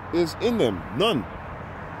is in them? None.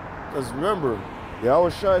 Because remember, Yahweh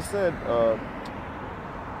Shai said,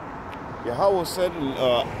 Yahweh said in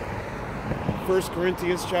 1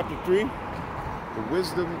 Corinthians chapter 3, the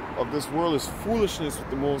wisdom of this world is foolishness with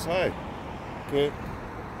the Most High. Okay?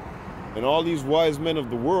 And all these wise men of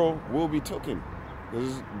the world will be taken.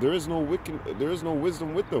 There is no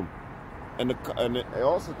wisdom with them. And it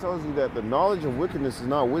also tells you that the knowledge of wickedness is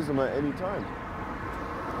not wisdom at any time.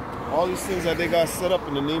 All these things that they got set up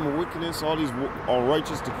in the name of wickedness, all these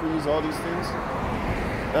unrighteous decrees, all these things,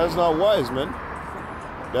 that is not wise, man.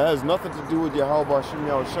 That has nothing to do with Yahweh Bashim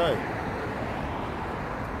Yahushai.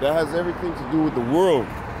 That has everything to do with the world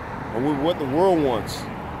and with what the world wants.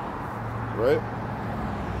 Right?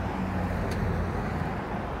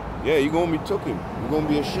 Yeah, you're going to be taken. You're going to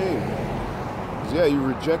be ashamed. Because, yeah, you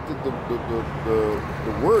rejected the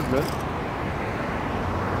word, man.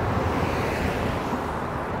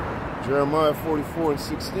 Jeremiah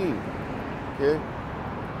 44:16. Okay?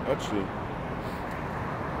 Actually,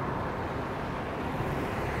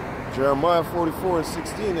 Jeremiah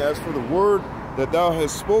 44:16, as for the word that thou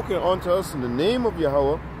hast spoken unto us in the name of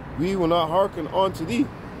Yahweh, we will not hearken unto thee.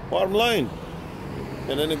 Bottom line.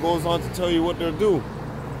 And then it goes on to tell you what they'll do.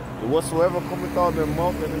 And whatsoever cometh out of their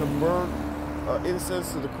mouth, they're going to burn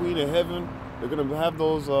incense to the Queen of Heaven. They're going to have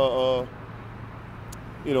those,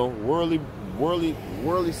 you know,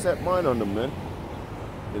 worldly set mind on them, man.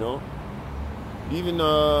 You know, even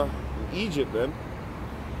in Egypt, man.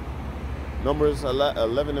 Numbers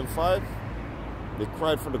 11:5. They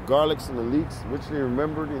cried for the garlics and the leeks, which they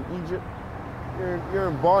remembered in Egypt. You're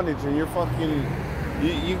in bondage, and you're fucking.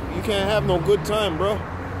 You can't have no good time, bro.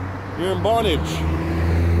 You're in bondage.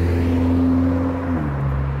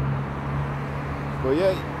 But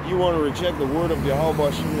yet you want to reject the word of Yahweh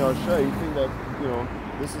Bashim Yahushai. You think that, you know,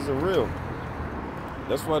 this isn't real.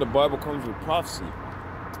 That's why the Bible comes with prophecy.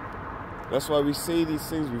 That's why we say these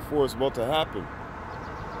things before it's about to happen.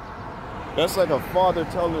 That's like a father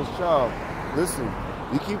telling his child, listen,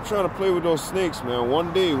 you keep trying to play with those snakes, man.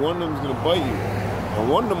 One day, one of them's going to bite you. And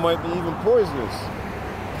one of them might be even poisonous.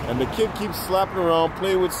 And the kid keeps slapping around,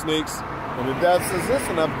 playing with snakes. And the dad says,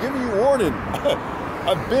 listen, I've given you warning.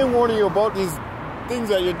 I've been warning you about these things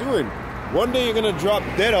that you're doing. One day you're going to drop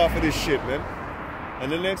dead off of this shit, man.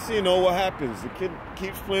 And the next thing you know, what happens? The kid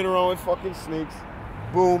keeps playing around with fucking snakes.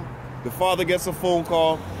 Boom. The father gets a phone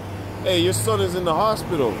call. Hey, your son is in the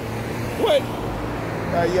hospital. What?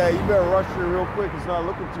 Yeah, you better rush here real quick. It's not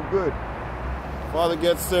looking too good. Father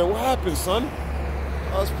gets there. What happened, son?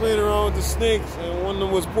 I was playing around with the snakes, and one of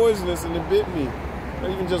them was poisonous, and it bit me. Not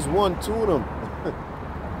even just one, two of them.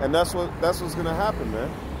 And that's what's gonna happen, man.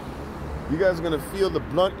 You guys are gonna feel the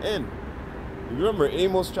blunt end. Remember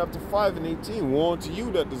Amos chapter 5:18. Woe unto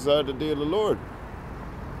you that desire the day of the Lord.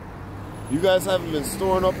 You guys haven't been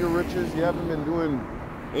storing up your riches. You haven't been doing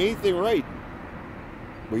anything right.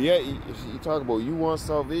 But yet, you talk about you want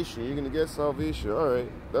salvation. You're going to get salvation. All right.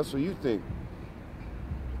 That's what you think.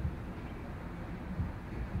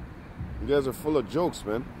 You guys are full of jokes,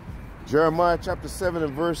 man. Jeremiah chapter 7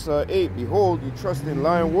 and verse 8. Behold, you trust in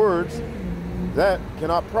lying words that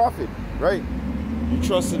cannot profit. Right? You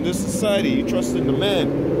trust in this society. You trust in the man.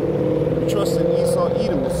 You trust in Esau,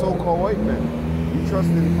 Edom, the so-called white man. You trust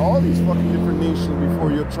in all these fucking different nations before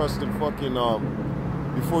you're trusting fucking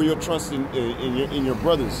before you're trusting in your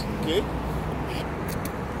brothers. Okay?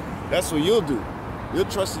 That's what you'll do. You'll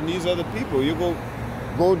trust in these other people. You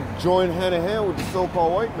go join hand in hand with the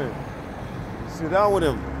so-called white man. Sit down with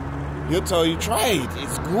him. He'll tell you, try it.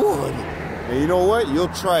 It's good. And you know what? You'll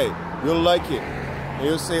try it. You'll like it. And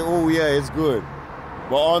you'll say, oh yeah, it's good.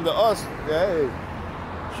 But on to us, hey,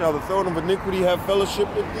 shall the throne of iniquity have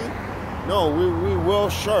fellowship with thee? No, we well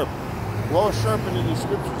sharpened in these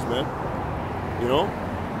scriptures, man. You know?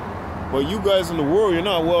 But you guys in the world, you're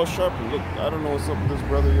not well sharpened. Look, I don't know what's up with this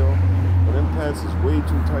brother, yo. But them pants is way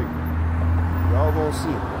too tight. Y'all gonna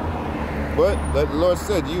see. But, like the Lord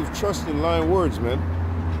said, you've trusted in lying words, man.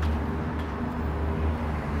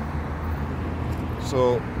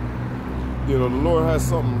 So, you know, the Lord has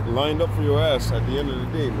something lined up for your ass at the end of the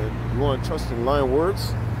day, man. You want to trust in lying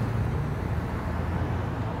words?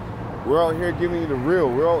 We're out here giving you the real.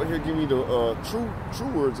 We're out here giving you the true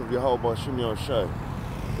words of Yahweh Bashim Yahushai.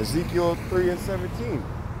 Ezekiel 3:17,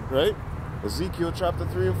 right? Ezekiel chapter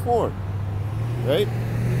 3 and 4, right?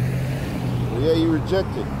 Well, yeah, you reject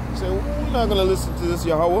it. You say, well, we're not going to listen to this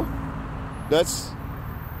Yahweh. That's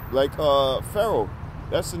like Pharaoh.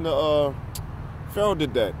 That's in the, Pharaoh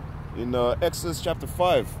did that in Exodus chapter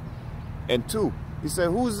 5 and 2. He said,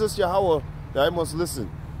 who is this Yahweh that I must listen?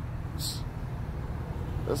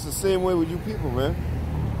 That's the same way with you people, man.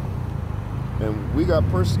 And we got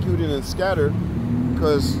persecuted and scattered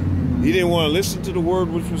because he didn't want to listen to the word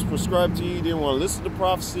which was prescribed to you. He didn't want to listen to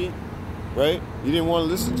prophecy. right? You didn't want to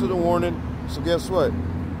listen to the warning. So guess what?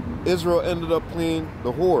 Israel ended up playing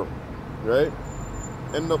the whore, right?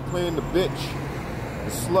 Ended up playing the bitch,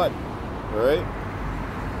 the slut, all right?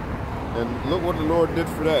 And look what the Lord did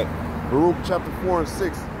for that. Baruch chapter 4 and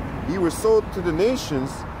 6. Ye were sold to the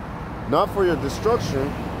nations, not for your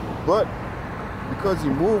destruction, but because ye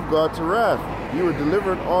moved God to wrath. Ye were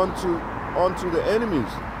delivered unto the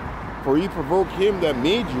enemies. For ye provoked him that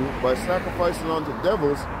made you by sacrificing unto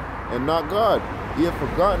devils and not God. Ye have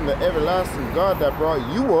forgotten the everlasting God that brought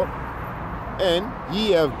you up, and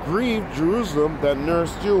ye have grieved Jerusalem that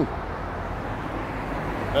nursed you.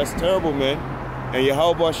 That's terrible, man. And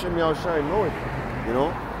Yahweh Hashem Yahushai know it. You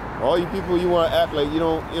know? All you people, you want to act like you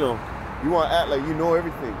don't, you want to act like you know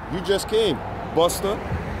everything. You just came, Buster.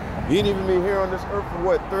 You ain't even been here on this earth for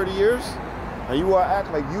what, 30 years? And you want to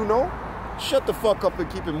act like you know? Shut the fuck up and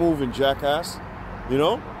keep it moving, jackass. You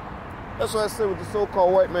know? That's what I said with the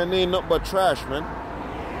so-called white man. They ain't nothing but trash, man.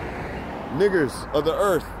 Niggers of the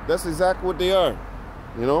earth. That's exactly what they are.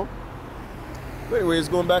 You know? But anyways,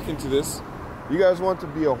 going back into this. You guys want to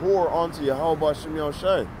be a whore onto Yahweh Hashem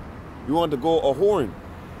Yahushai. You want to go a whoring.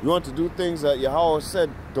 You want to do things that Yahweh said,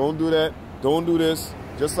 don't do that, don't do this.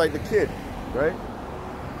 Just like the kid, right?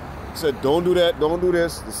 He said, don't do that, don't do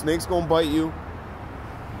this. The snake's gonna bite you.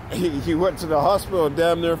 He went to the hospital,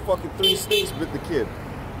 damn near fucking 3 snakes bit the kid.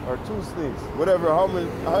 Or 2 snakes, whatever, how many.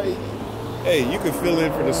 Hey, you can fill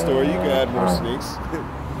in for the story. You can add more snakes.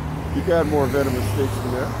 You can add more venomous snakes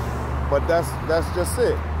in there. But that's just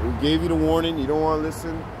it. We gave you the warning. You don't want to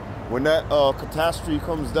listen. When that catastrophe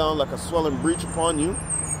comes down like a swelling breach upon you,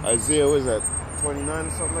 Isaiah, what is that, 29 or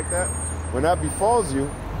something like that? When that befalls you,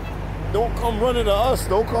 don't come running to us.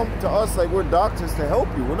 Don't come to us like we're doctors to help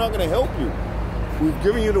you. We're not going to help you. We've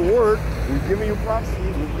given you the word. We've given you prophecy.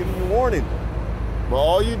 We've given you warning. But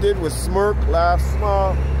all you did was smirk, laugh,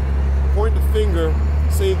 smile, point the finger,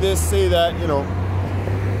 say this, say that, you know.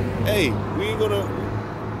 Hey, we ain't going to...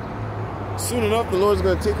 Soon enough, the Lord's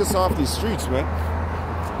going to take us off these streets, man.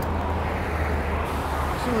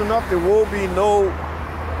 Soon enough, there will be no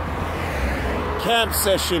camp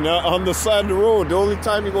session on the side of the road. The only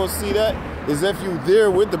time you're going to see that is if you're there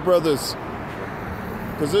with the brothers.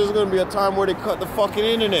 Because there's going to be a time where they cut the fucking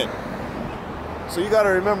internet. So you got to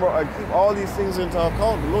remember, I keep all these things into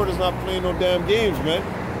account. The Lord is not playing no damn games, man.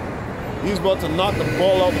 He's about to knock the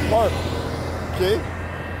ball out the park. Okay?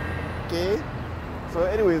 Okay? So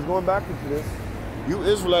anyways, going back into this, you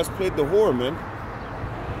Israelites played the whore, man.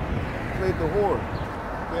 Played the whore.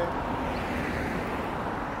 Okay?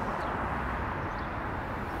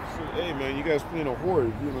 So, hey, man, you guys playing a whore.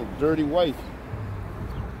 You're being a dirty wife.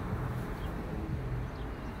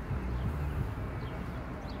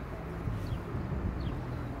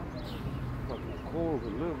 Fucking cold a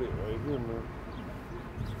little bit right here, man.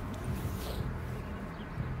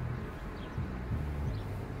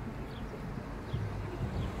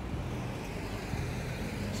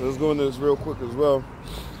 So let's go into this real quick as well.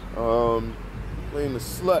 Playing the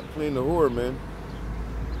slut, playing the whore, man.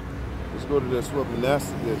 Let's go to this, what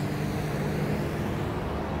Manasseh did.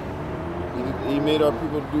 He made our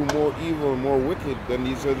people do more evil and more wicked than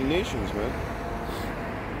these other nations, man.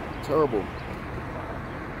 Terrible.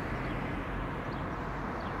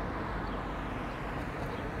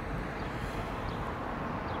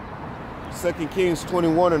 Second Kings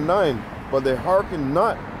 21:9. But they hearkened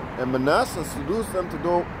not, and Manasseh seduced them to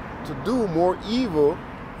do more evil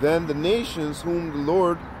than the nations whom the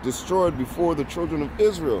Lord destroyed before the children of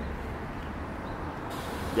Israel.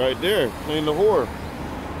 Right there, playing the whore.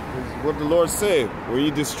 Is what the Lord said. When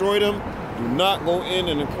you destroy them, do not go in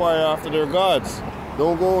and inquire after their gods.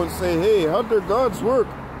 Don't go and say, hey, how'd their gods work?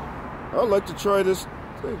 I'd like to try this.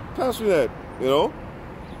 Hey, pass me that, you know?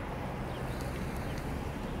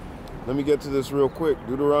 Let me get to this real quick.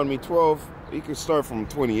 Deuteronomy 12. You can start from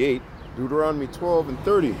 28. Deuteronomy 12 and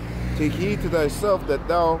 30. Take heed to thyself that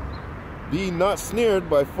thou be not snared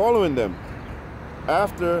by following them,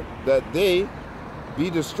 after that they be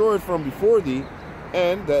destroyed from before thee,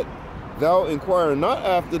 and that thou inquire not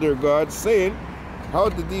after their gods, saying, how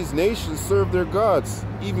did these nations serve their gods?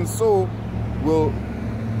 Even so will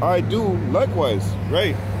I do likewise.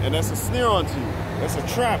 Right? And that's a snare onto you. That's a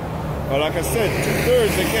trap. But like I said,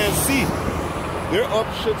 2/3 they can't see. They're up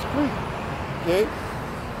shit's creek. Okay?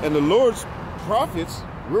 And the Lord's prophets,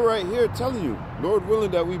 we're right here telling you, Lord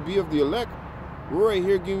willing that we be of the elect, we're right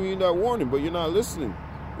here giving you that warning, but you're not listening.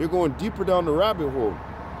 You're going deeper down the rabbit hole.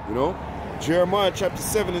 You know? Jeremiah chapter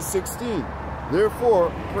 7 and 16.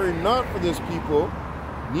 Therefore, pray not for this people,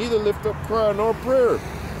 neither lift up cry nor prayer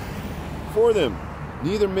for them,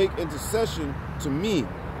 neither make intercession to me,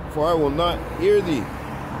 for I will not hear thee.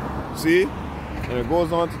 See? And it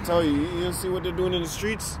goes on to tell you, you see what they're doing in the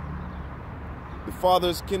streets? The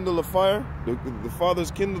fathers kindle a fire. The fathers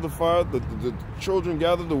kindle the fire. The children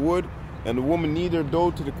gather the wood. And the woman knead their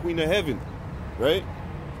dough to the queen of heaven. Right?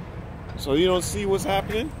 So you don't see what's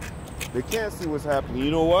happening? They can't see what's happening.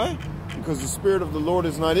 You know why? Because the Spirit of the Lord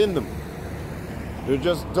is not in them. They're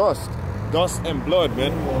just dust. Dust and blood,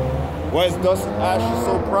 man. Why is dust and ashes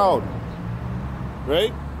so proud?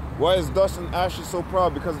 Right? Why is dust and ashes so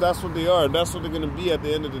proud? Because that's what they are. That's what they're going to be at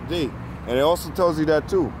the end of the day. And it also tells you that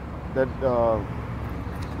too. That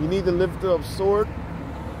you need to lift up sword,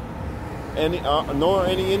 nor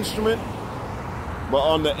any instrument. But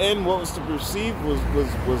on the end, what was to perceive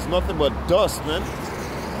was nothing but dust, man.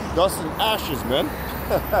 Dust and ashes, man.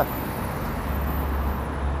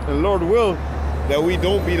 And Lord will that we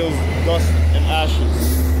don't be those dust and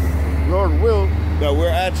ashes. Lord will that we're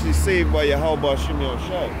actually saved by Yahweh Bashim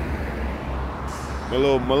Yahushai. My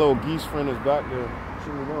little geese friend is back there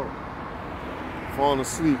chilling out, falling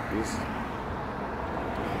asleep.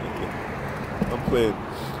 I'm playing.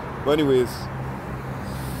 But anyways,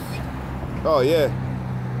 oh yeah,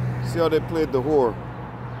 see how they played the whore.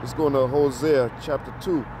 Let's go into Hosea chapter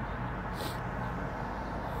 2.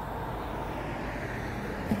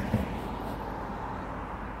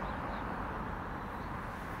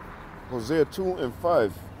 Hosea 2 and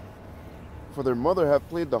 5. For their mother hath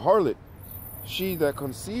played the harlot. She that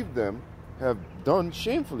conceived them have done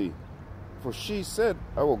shamefully. For she said,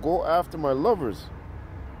 I will go after my lovers,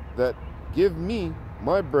 that give me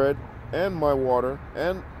my bread and my water,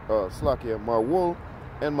 and my wool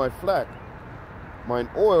and my flax, mine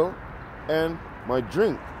oil and my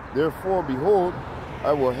drink. Therefore, behold,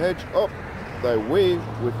 I will hedge up thy way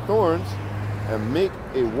with thorns, and make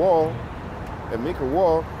a wall,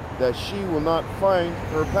 that she will not find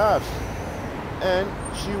her path. And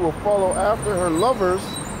she will follow after her lovers,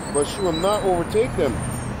 but she will not overtake them.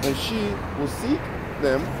 And she will seek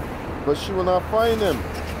them, but she will not find them.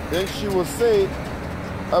 Then she will say,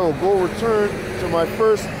 I will go return to my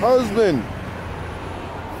first husband,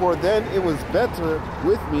 for then it was better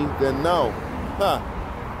with me than now.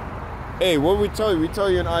 Hey, what we tell you? We tell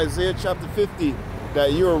you in Isaiah chapter 50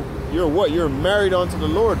 that you're what? You're married unto the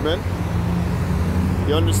Lord, man.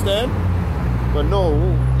 You understand? But no,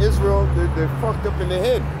 Israel, they're fucked up in the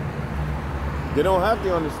head. They don't have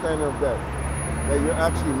the understanding of that you're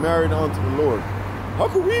actually married unto the Lord. How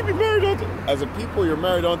could we be married unto? As a people, you're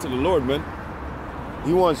married unto the Lord, man.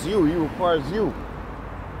 He wants you. He requires you,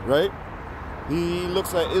 right? He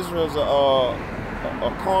looks at Israel as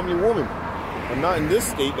a comely woman, but not in this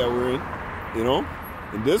state that we're in. You know,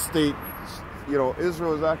 in this state, you know,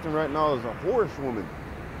 Israel is acting right now as a whorish woman,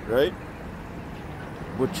 right?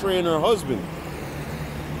 Betraying her husband.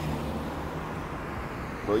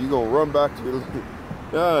 But you gonna run back to your...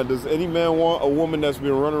 Yeah, does any man want a woman that's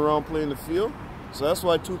been running around playing the field? So that's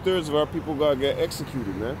why 2/3 of our people gotta get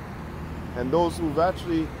executed, man. And those who've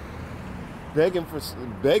actually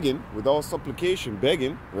begging with all supplication,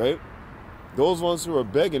 begging, right? Those ones who are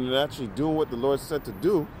begging and actually doing what the Lord said to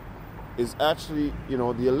do is actually, you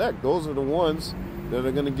know, the elect. Those are the ones that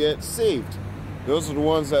are gonna get saved. Those are the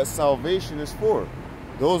ones that salvation is for.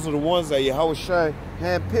 Those are the ones that Yahushua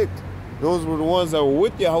handpicked. Those were the ones that were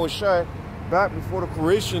with Yahushua back before the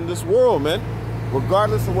creation of this world, man.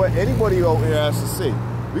 Regardless of what anybody out here has to say.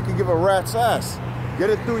 We can give a rat's ass. Get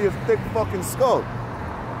it through your thick fucking skull.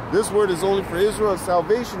 This word is only for Israel.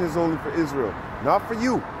 Salvation is only for Israel. Not for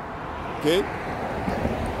you. Okay?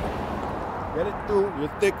 Get it through your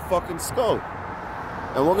thick fucking skull.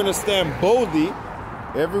 And we're going to stand boldly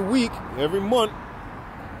every week, every month,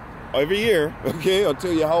 every year, okay,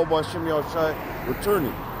 until Yahweh Bashim Yahushua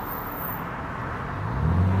returning.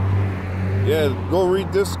 Yeah, go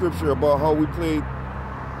read this scripture about how we played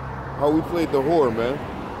the whore, man.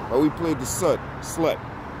 How we played the slut.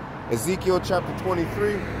 Ezekiel chapter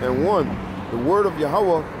 23 and 1. The word of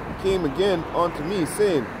Yahweh came again unto me,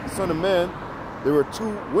 saying, Son of man, there were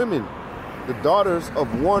two women, the daughters of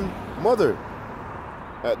one mother.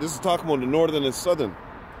 This is talking about the northern and southern.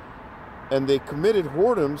 And they committed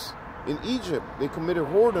whoredoms in Egypt. They committed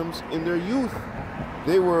whoredoms in their youth.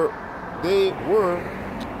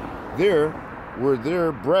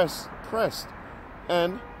 Their breasts pressed,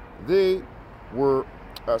 and they were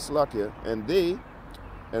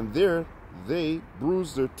they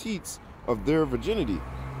bruised their teats of their virginity.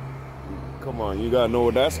 Come on, you gotta know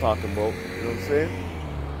what that's talking about. You know what I'm saying?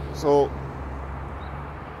 So,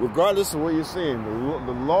 regardless of what you're saying,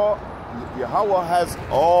 the law, Yahweh has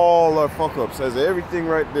all our fuck ups, has everything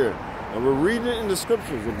right there, and we're reading it in the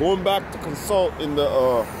scriptures. We're going back to consult in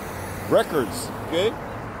the records, okay?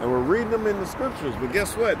 And we're reading them in the scriptures. But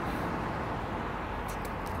guess what?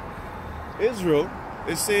 Israel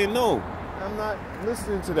is saying, no, I'm not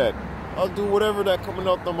listening to that. I'll do whatever that coming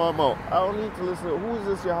out of my mouth. I don't need to listen to, who is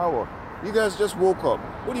this Yahweh? You guys just woke up.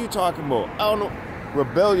 What are you talking about? I don't know.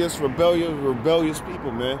 Rebellious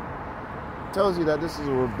people, man. Tells you that this is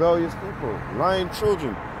a rebellious people. Lying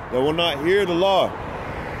children that will not hear the law.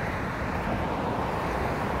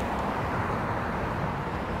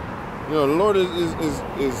 You know, the Lord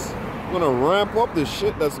is going to ramp up this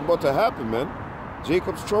shit that's about to happen, man.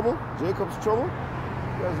 Jacob's trouble. You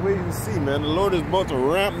guys waiting to see, man. The Lord is about to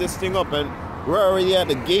ramp this thing up, and we're already at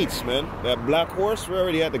the gates, man. That black horse, we're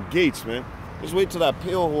already at the gates, man. Just wait till that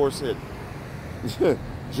pale horse hit.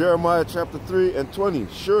 Jeremiah chapter 3 and 20.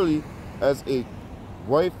 Surely as a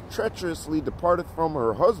wife treacherously departed from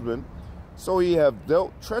her husband, so ye have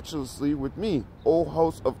dealt treacherously with me, O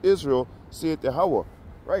house of Israel, saith Yahweh.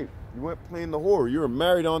 Right, you went playing the whore. You were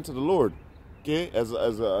married unto the Lord. Okay, as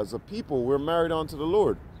a people, we're married unto the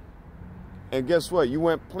Lord. And guess what? You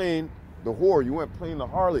went playing the whore. You went playing the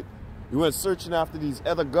harlot. You went searching after these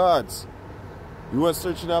other gods. You went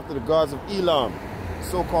searching after the gods of Elam, the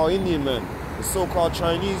so-called Indian men, the so-called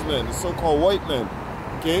Chinese men, the so-called white men.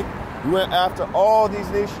 Okay? You went after all these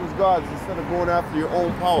nations' gods instead of going after your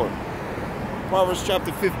own power. Proverbs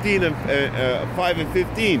chapter 15 and 5 and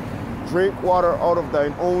 15. Drink water out of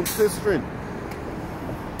thine own cistern.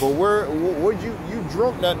 But where'd you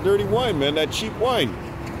drunk that dirty wine, man? That cheap wine.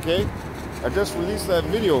 Okay? I just released that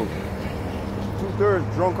video.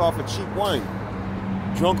 2/3 drunk off of cheap wine.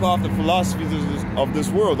 Drunk off the philosophies of this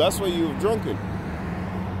world. That's what you've drunken.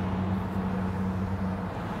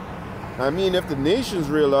 I mean, if the nations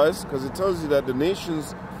realize, because it tells you that the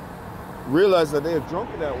nations realize that they have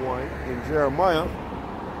drunken that wine in Jeremiah,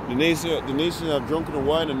 the nations have drunken the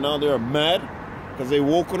wine and now they are mad because they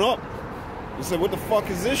woken up. They said, what the fuck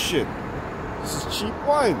is this shit? This is cheap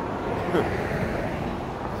wine.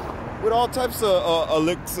 With all types of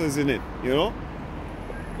elixirs in it, you know?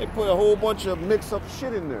 They put a whole bunch of mixed up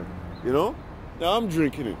shit in there, you know? Now I'm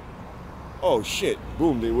drinking it. Oh shit.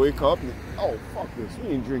 Boom, they wake up and, oh fuck this. We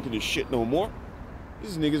ain't drinking this shit no more.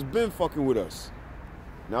 These niggas been fucking with us.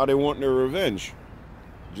 Now they want their revenge.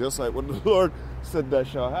 Just like what the Lord said that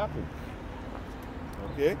shall happen.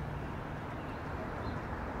 Okay?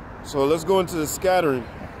 So let's go into the scattering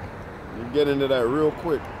and get into that real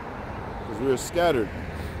quick. Because we were scattered.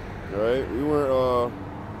 Alright? We weren't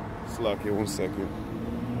slack here 1 second.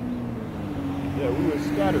 Yeah, we were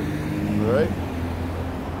scattered. Alright?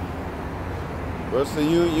 Well, so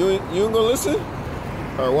you ain't gonna listen?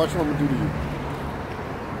 Alright, watch what I'm gonna do to you.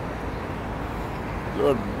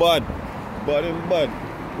 Lord, bud and bud.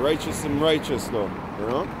 Righteous and righteous though, you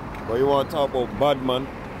know? But you want to talk about bad man,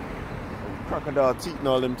 crocodile teeth and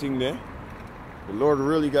all them thing there. The Lord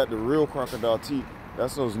really got the real crocodile teeth.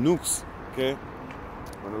 That's those nukes, okay?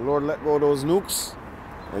 When the Lord let go of those nukes,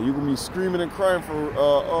 and you gonna be screaming and crying for,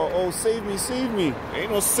 oh, save me.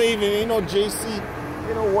 Ain't no saving, ain't no JC,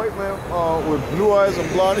 ain't no white man with blue eyes and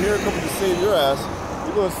blonde hair coming to save your ass.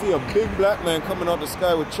 You're gonna see a big black man coming out the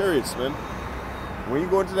sky with chariots, man. When you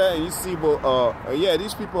go into that and you see, yeah,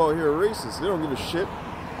 these people out here are racist. They don't give a shit.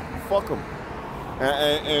 Fuck them.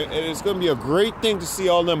 And it's going to be a great thing to see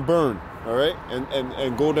all them burn, all right,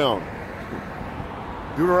 and go down.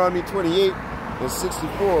 Deuteronomy 28 and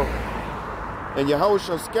 64. And Yahweh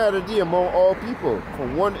shall scatter thee among all people,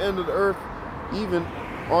 from one end of the earth even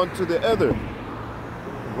onto the other.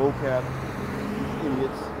 Vocab. These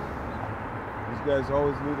idiots. These guys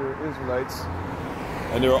always knew they were Israelites.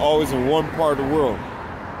 And they were always in one part of the world.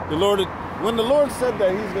 When the Lord said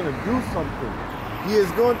that he's going to do something, he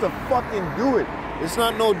is going to fucking do it. It's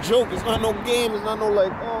not no joke. It's not no game. It's not no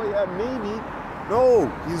like, oh yeah, maybe.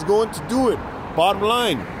 No, he's going to do it. Bottom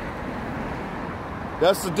line.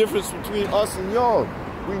 That's the difference between us and y'all.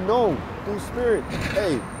 We know through spirit,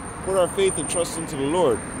 hey, put our faith and trust into the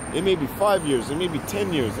Lord. It may be 5 years. It may be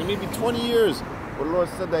 10 years. It may be 20 years. But the Lord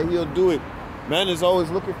said that he'll do it. Man is always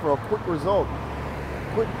looking for a quick result.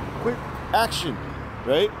 Quick action,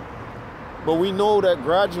 right? But we know that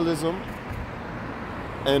gradualism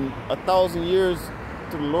and 1,000 years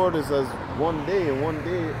to the Lord is as one day, and one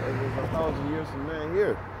day is 1,000 years from man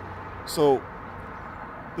here. So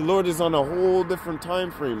the Lord is on a whole different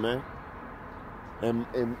time frame, man. And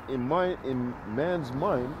in man's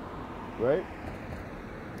mind, right?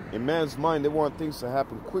 In man's mind, they want things to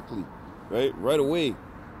happen quickly, right away.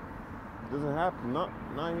 It doesn't happen. Not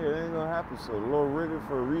here. It ain't gonna happen. So the Lord rigged it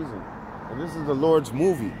for a reason. And this is the Lord's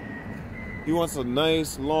movie. He wants a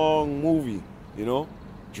nice long movie, you know,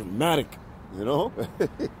 dramatic, you know,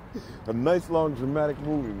 a nice long dramatic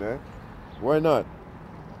movie, man. Why not?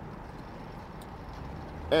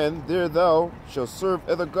 And there thou shalt serve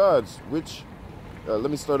other gods, which, let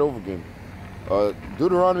me start over again.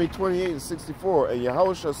 Deuteronomy 28:64, and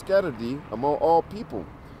Yahweh shall scatter thee among all people.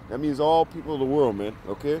 That means all people of the world, man,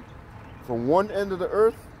 okay? From one end of the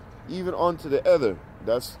earth, even unto the other.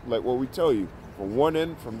 That's like what we tell you. From one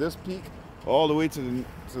end, from this peak, all the way to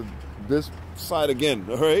this side again,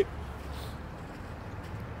 all right?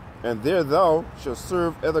 And there thou shalt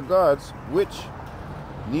serve other gods, which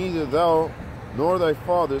neither thou nor thy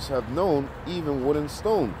fathers have known, even wood and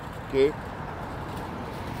stone. Okay?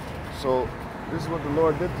 So, this is what the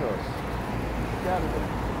Lord did to us. Scattered us.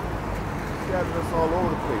 Scattered us all over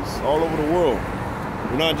the place, all over the world.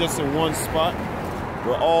 We're not just in one spot.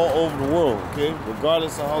 We're all over the world, okay?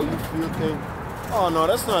 Regardless of how you feel things. Oh, no,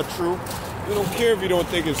 that's not true. We don't care if you don't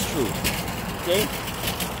think it's true, okay?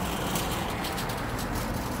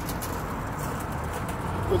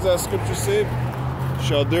 What's that scripture say?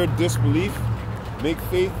 Shall their disbelief make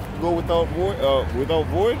faith go without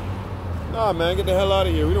void? Nah, man, get the hell out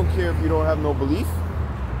of here. We don't care if you don't have no belief.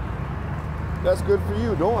 That's good for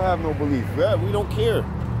you. Don't have no belief. Yeah, we don't care.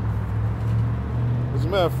 As a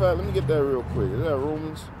matter of fact, let me get that real quick. Is that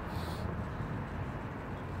Romans?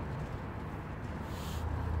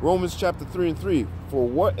 Romans chapter 3:3. For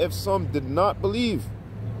what if some did not believe?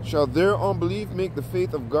 Shall their unbelief make the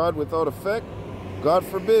faith of God without effect? God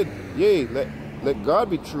forbid. Yea, let God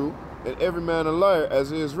be true, and every man a liar,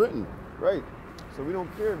 as it is written. Right. So we don't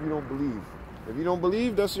care if you don't believe. If you don't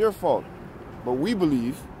believe, that's your fault. But we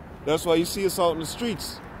believe. That's why you see us out in the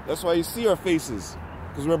streets. That's why you see our faces.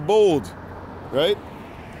 Because we're bold. Right?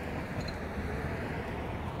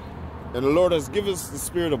 And the Lord has given us the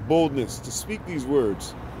spirit of boldness to speak these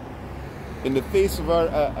words in the face of our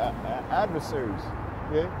adversaries.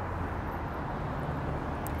 Okay?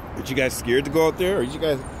 But you guys scared to go out there? Or you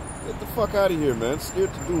guys, get the fuck out of here, man.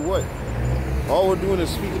 Scared to do what? All we're doing is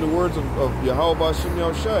speaking the words of Yahweh B'Shem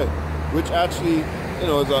Yahushai, which actually, you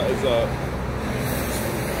know, is a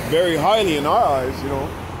very highly in our eyes, you know.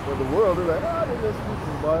 For the world, they're like, they just speak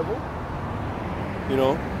the Bible. You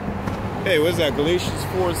know. Hey, what's that? Galatians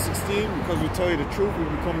 4:16. Because we tell you the truth, we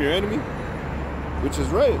become your enemy. Which is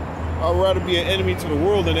right. I'd rather be an enemy to the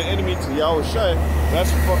world than an enemy to Yahushai.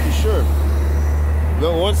 That's for fucking sure.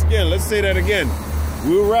 But once again, let's say that again.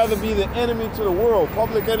 We would rather be the enemy to the world.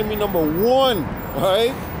 Public enemy number one.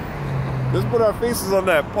 Alright? Let's put our faces on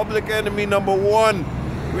that. Public enemy number one.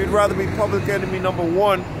 We'd rather be public enemy number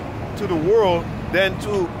one to the world than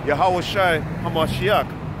to Yahushai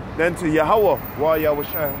HaMashiach. Than to Yahweh wa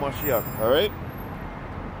Yahushai HaMashiach. Alright?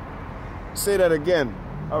 Say that again.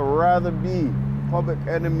 I'd rather be public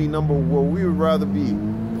enemy number one. We would rather be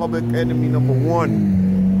public enemy number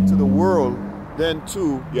one to the world than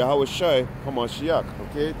to Yahushai HaMashiach,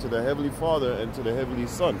 okay? To the Heavenly Father and to the Heavenly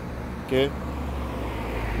Son, okay?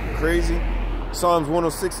 Crazy. Psalms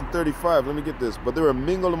 106:35, let me get this. But they were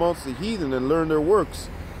mingled amongst the heathen and learned their works,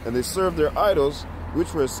 and they served their idols,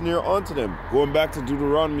 which were a snare unto them. Going back to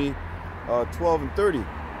Deuteronomy 12:30,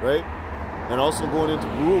 right? And also going into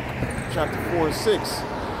Baruch chapter 4:6.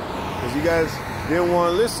 Because you guys didn't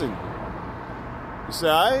want to listen. You say,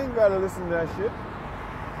 I ain't got to listen to that shit.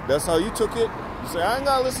 That's how you took it. You say, I ain't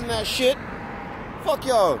gotta listen to that shit. Fuck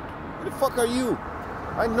y'all. Who the fuck are you?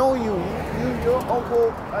 I know you. Your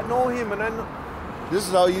uncle. I know him, and I know. This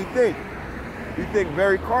is how you think. You think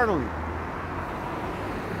very carnally.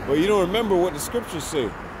 But you don't remember what the scriptures say.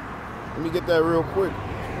 Let me get that real quick.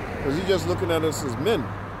 Because you're just looking at us as men.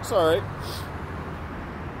 It's alright.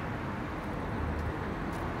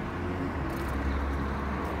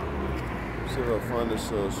 See if I find this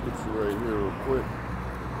scripture right here real quick.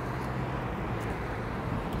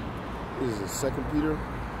 This is 2 Peter.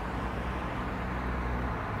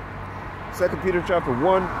 2 Peter chapter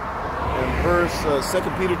 1 and verse 2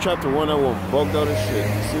 Peter chapter 1. I will bugged out as shit.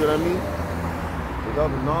 You see what I mean?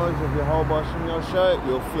 Without the knowledge of Yahweh B'Shem Yahushai,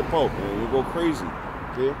 you'll flip out, man. You'll go crazy.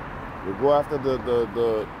 Okay? You'll go after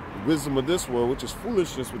the wisdom of this world, which is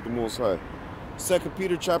foolishness with the Most High. 2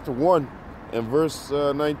 Peter chapter 1 and verse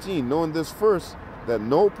 19. Knowing this first, that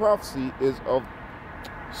no prophecy is of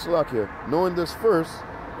Slakia. Knowing this first,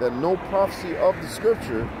 that no prophecy of the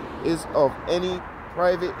scripture is of any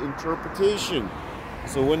private interpretation.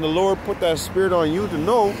 So when the Lord put that spirit on you to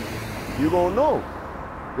know, you're going to know.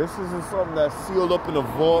 This isn't something that's sealed up in a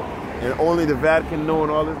vault and only the Vatican know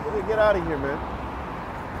and all this. Hey, get out of here, man.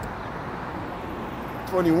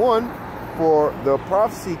 21, for the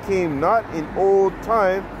prophecy came not in old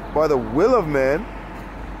time by the will of man,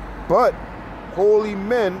 but holy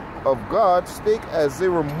men of God spake as they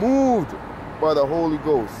were moved by the Holy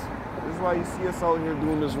Ghost. This is why you see us out here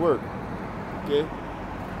doing this work. Okay?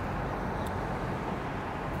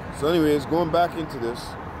 So anyways, going back into this.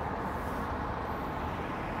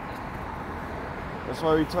 That's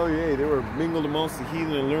why we tell you, hey, they were mingled amongst the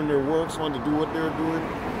heathen and learned their works, wanted to do what they were doing,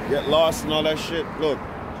 get lost and all that shit. Look.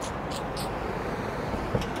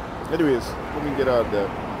 Anyways, let me get out of that.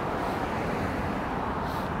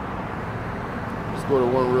 Let's go to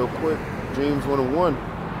one real quick. James 1:1.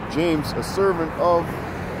 James, a servant of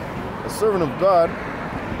God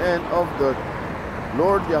and of the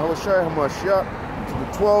Lord Yahushua HaMashiach, to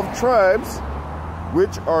the 12 tribes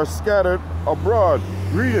which are scattered abroad.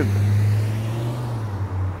 Greeting.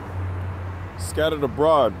 Scattered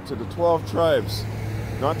abroad to the 12 tribes,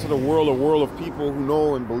 not to the world, a world of people who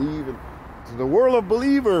know and believe, and to the world of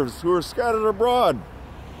believers who are scattered abroad.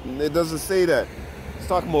 And it doesn't say that. It's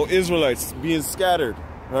talking about Israelites being scattered.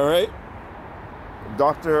 All right,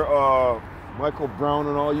 Dr. Michael Brown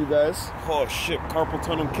and all you guys. Oh shit, carpal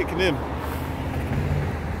tunnel kicking in.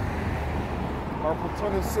 Carpal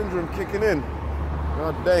tunnel syndrome kicking in.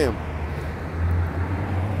 God damn.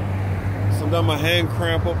 Sometimes my hand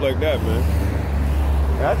cramp up like that, man.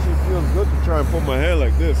 It actually feels good to try and put my hand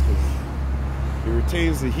like this because it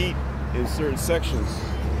retains the heat in certain sections.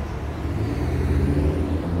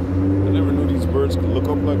 I never knew these birds could look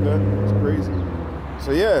up like that. It's crazy.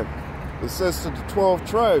 So yeah, it says to the 12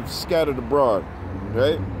 tribes scattered abroad,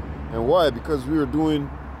 right? And why? Because we were doing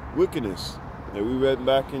wickedness. And we went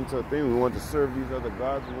back into a thing. We wanted to serve these other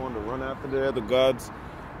gods. We wanted to run after the other gods.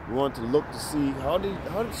 We wanted to look to see how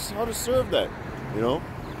to serve that, you know?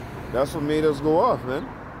 That's what made us go off, man.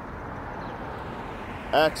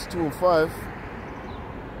 Acts 2:5.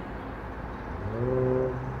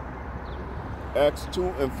 Acts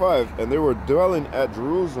 2:5. And they were dwelling at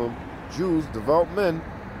Jerusalem, Jews, devout men,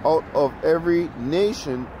 out of every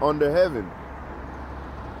nation under heaven.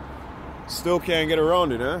 Still can't get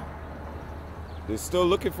around it, huh? They're still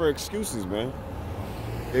looking for excuses, man.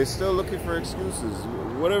 They're still looking for excuses.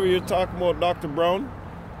 Whatever you're talking about, Dr. Brown,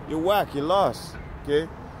 you're whack, you're lost, okay?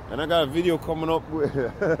 And I got a video coming up with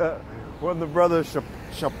one of the brothers,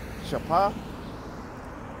 Shapa.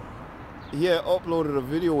 He had uploaded a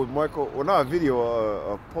video with Michael, well, not a video,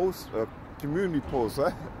 a post, a community post.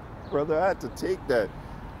 Brother, I had to take that.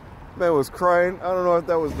 Man was crying. I don't know if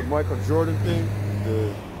that was the Michael Jordan thing.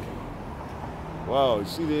 Wow, you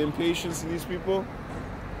see the impatience in these people?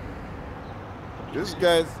 This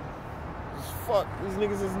guy's, fuck, these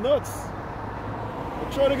niggas is nuts.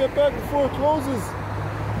 They're trying to get back before it closes.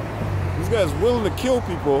 This guy's willing to kill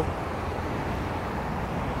people.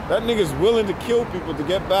 That nigga's willing to kill people to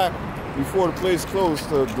get back before the place closed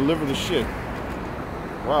to deliver the shit.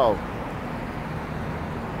 Wow.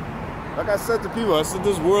 Like I said to people, I said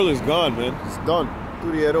this world is gone, man. It's done.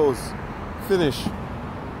 Through the arrows. Finish.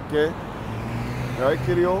 Okay? Alright,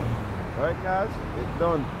 kiddo? Alright, guys? It's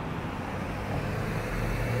done.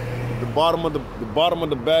 The bottom of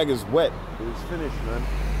the bag is wet. It's finished, man.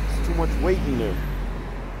 It's too much weight in there.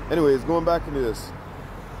 Anyways, going back into this.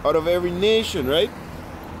 Out of every nation, right?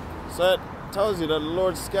 So that tells you that the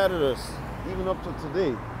Lord scattered us, even up to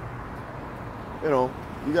today. You know,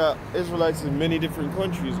 you got Israelites in many different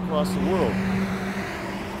countries across the world.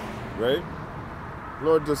 Right?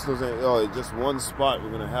 Lord just doesn't, oh, just one spot we're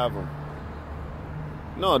going to have them.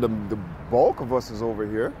 No, the bulk of us is over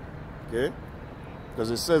here. Okay?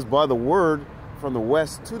 Because it says by the word from the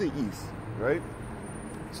west to the east. Right?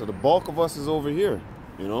 So the bulk of us is over here.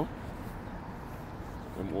 You know?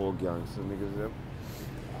 Them old gangster niggas, them.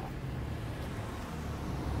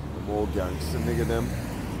 Them old gangster niggas, them.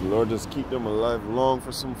 The Lord just keep them alive long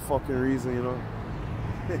for some fucking reason, you know?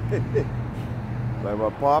 Like my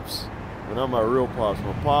pops. They're not my real pops.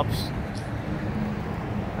 My pops.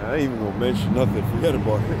 I ain't even gonna mention nothing. Forget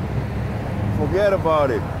about it. Forget about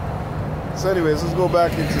it. So anyways, let's go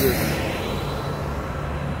back into this.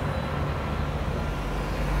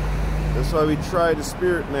 That's why we try the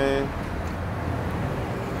spirit, man.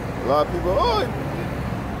 A lot of people, oh,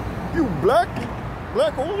 you black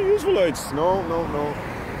only Israelites. No.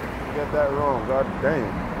 You got that wrong, god damn.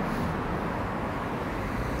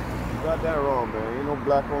 You got that wrong, man. Ain't no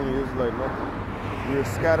black only Israelite, nothing. We're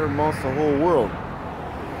scattered amongst the whole world.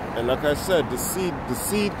 And like I said, the seed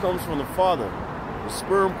comes from the Father. The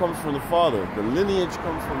sperm comes from the Father. The lineage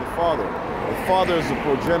comes from the Father. The Father is the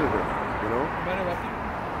progenitor, you know?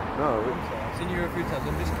 No. I've seen you a few times.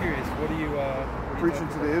 I'm just curious. What are you preaching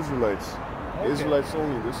to the Israelites. Okay. Israelites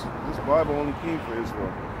only. This Bible only came for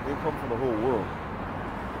Israel. It didn't come for the whole world.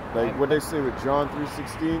 Like what they say with John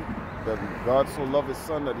 3:16, that God so loved his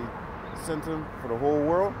son that he sent him for the whole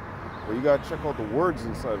world. But you gotta check out the words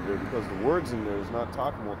inside of there, because the words in there is not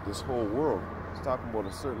talking about this whole world. It's talking about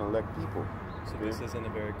a certain elect people. So this isn't a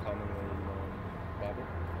very commonly known Bible?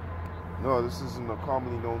 No, this isn't a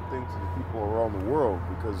commonly known thing to the people around the world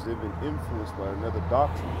because they've been influenced by another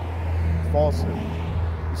doctrine, falsehood.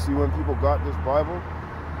 You see, when people got this Bible,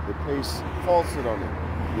 they placed falsehood on it.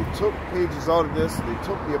 They took pages out of this, they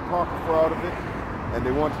took the Apocrypha out of it, and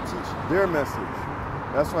they want to teach their message.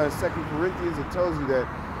 That's why in 2 Corinthians it tells you that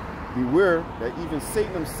beware that even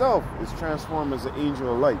Satan himself is transformed as an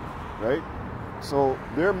angel of light, right? So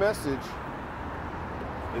their message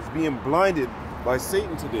is being blinded by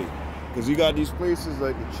Satan today. Because you got these places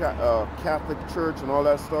like the Catholic Church and all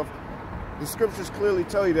that stuff. The scriptures clearly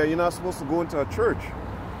tell you that you're not supposed to go into a church.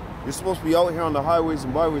 You're supposed to be out here on the highways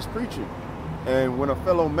and byways preaching. And when a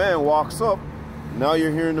fellow man walks up, now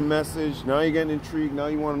you're hearing the message, now you're getting intrigued, now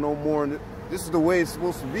you want to know more. And this is the way it's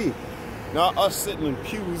supposed to be. Not us sitting in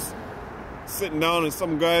pews, sitting down and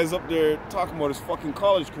some guy's up there talking about his fucking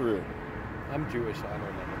college career. I'm Jewish, I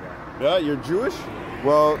know nothing about it. Yeah, you're Jewish?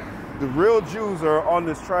 Well, the real Jews are on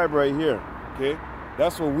this tribe right here, okay?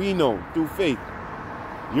 That's what we know, through faith.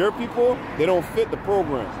 Your people, they don't fit the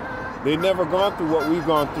program. They've never gone through what we've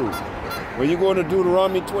gone through. When you go into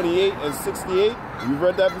Deuteronomy 28 and 68, you've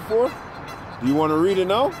read that before? Do you want to read it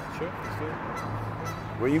now? Sure, let's do it.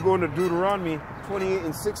 When you go into Deuteronomy 28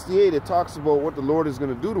 and 68, it talks about what the Lord is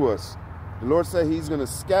going to do to us. The Lord said he's going to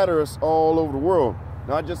scatter us all over the world,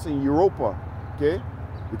 not just in Europa, okay?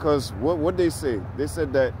 Because what they say? They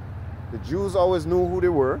said that the Jews always knew who they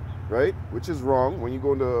were, right? Which is wrong. When you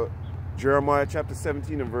go into Jeremiah chapter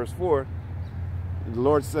 17 and verse 4, the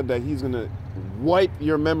Lord said that he's going to wipe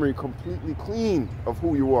your memory completely clean of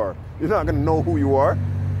who you are. You're not going to know who you are.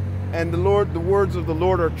 And the words of the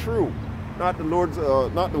Lord are true, not the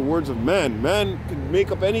words of man. Man can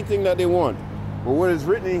make up anything that they want. But what is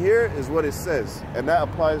written in here is what it says. And that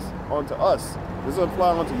applies onto us. It doesn't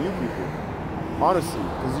apply onto you people. Honestly,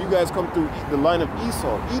 because you guys come through the line of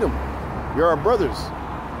Esau, Edom. You're our brothers.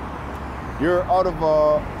 You're out of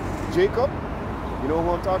Jacob. You know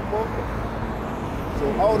who I'm talking about? So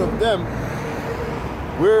out of them,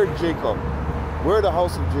 we're Jacob. We're the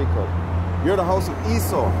house of Jacob. You're the house of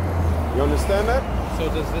Esau. You understand that? So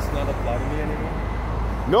does this not apply to me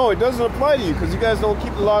anymore? No, it doesn't apply to you because you guys don't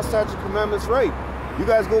keep the law, statutes, commandments right. You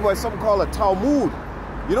guys go by something called a Talmud.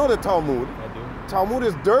 You know the Talmud? I do. Talmud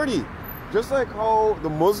is dirty. Just like how the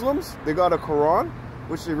Muslims, they got a Quran,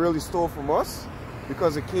 which they really stole from us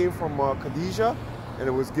because it came from Khadijah and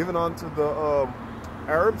it was given on to the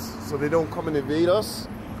Arabs so they don't come and invade us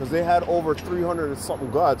because they had over 300 and something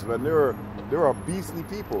gods, man. They were a beastly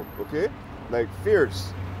people, okay? Like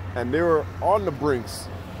fierce. And they were on the brinks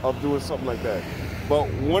of doing something like that. But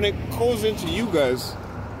when it goes into you guys,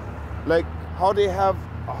 like how they have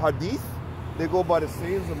a hadith, they go by the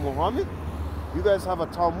sayings of Muhammad. You guys have a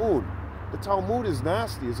Talmud. The Talmud is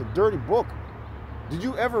nasty. It's a dirty book. Did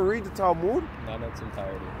you ever read the Talmud? Not in its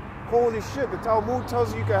entirety. Holy shit, the Talmud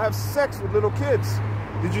tells you can have sex with little kids.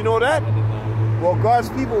 Did you know that? I did not. Well, God's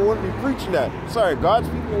people wouldn't be preaching that. Sorry, God's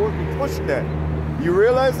people wouldn't be pushing that. You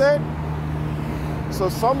realize that? So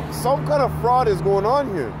some kind of fraud is going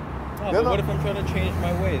on here. Oh, but what if I'm trying to change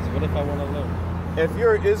my ways? What if I want to learn? If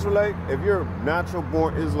you're an Israelite, if you're a natural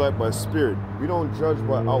born Israelite by spirit, we don't judge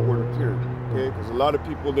by outward appearance, okay? Because a lot of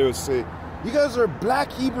people, they would say, you guys are black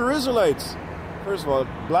Hebrew Israelites. First of all,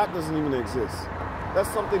 black doesn't even exist. That's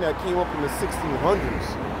something that came up in the 1600s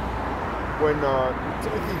when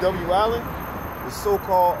Timothy W. Allen,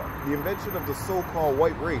 the invention of the so-called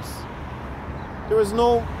white race. There was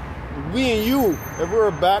no, we and you, if we were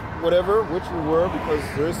back, whatever, which we were, because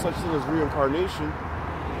there is such thing as reincarnation,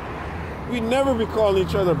 we'd never be calling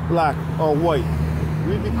each other black or white.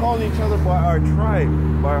 We'd be calling each other by our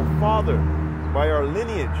tribe, by our father, by our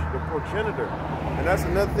lineage, the progenitor. And that's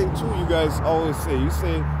another thing too you guys always say. You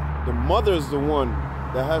say the mother's the one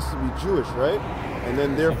that has to be Jewish, right? And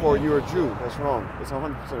then therefore you're a Jew. That's wrong. It's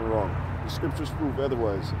 100% wrong. The scriptures prove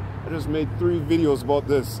otherwise. I just made 3 videos about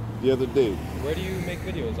this the other day. Where do you make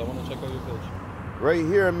videos? I want to check out your page. Right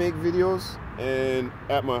here I make videos and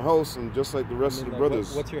at my house and just like the rest of the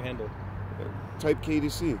brothers. What's your handle? Type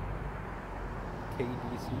KDC.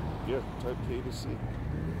 KDC? Yeah, type KDC.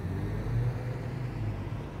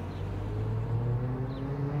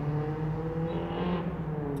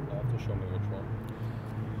 Show me which one.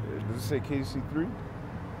 Does it say KDC3?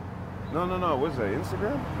 No. What's that?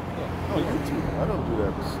 Instagram? Yeah. No, YouTube. I don't do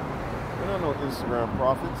that. We're not no Instagram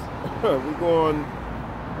prophets. we go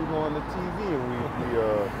on the TV and we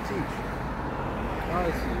teach. I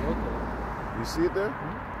see. Okay. You see it there?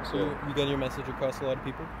 Mm-hmm. So you get your message across a lot of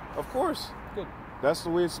people? Of course. Good. That's the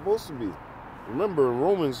way it's supposed to be. Remember, in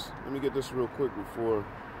Romans, let me get this real quick before.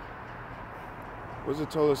 What does it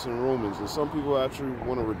tell us in Romans? And some people actually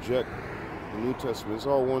want to reject The New Testament. It's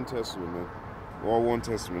all one testament, man. All one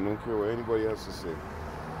testament. Don't care what anybody has to say.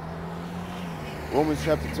 Romans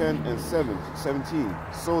chapter 10 and 17.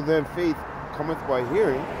 So then faith cometh by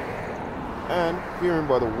hearing, and hearing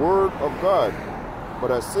by the word of God.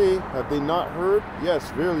 But I say, have they not heard?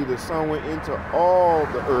 Yes, verily the sound went into all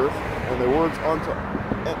the earth, and the words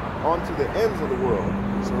onto the ends of the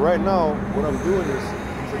world. So right now, what I'm doing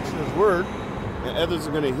is preaching his word, and others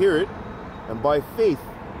are going to hear it, and by faith,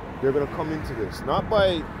 they're going to come into this. Not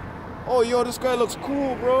by, oh, yo, this guy looks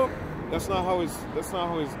cool, bro. That's not how it's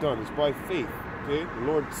done. It's by faith. Okay? The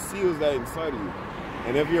Lord seals that inside of you.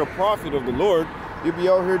 And if you're a prophet of the Lord, you'll be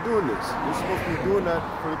out here doing this. You're supposed to be doing that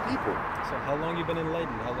for the people. So how long you been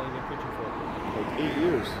enlightened? How long you been preaching for? Like 8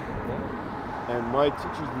 years. Yeah. And my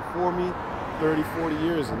teachers before me, 30, 40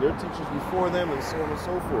 years. And their teachers before them, and so on and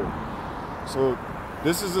so forth. So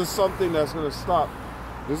this isn't something that's going to stop.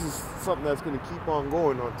 This is something that's going to keep on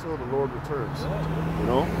going until the Lord returns. Yeah. You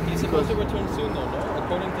know? He's supposed to return soon, though, no?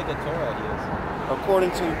 According to the Torah, he is.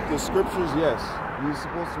 According to the scriptures, yes, he's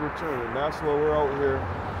supposed to return, and that's why we're out here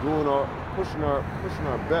doing pushing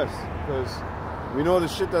our best, because we know the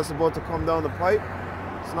shit that's about to come down the pipe.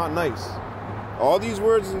 It's not nice. All these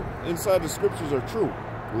words inside the scriptures are true.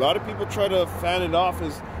 A lot of people try to fan it off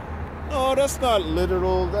as, no, that's not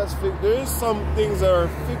literal. There is some things that are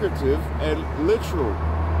figurative and literal.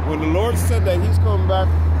 When the Lord said that He's coming back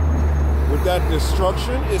with that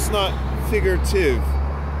destruction, it's not figurative.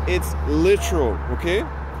 It's literal, okay?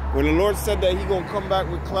 When the Lord said that He's going to come back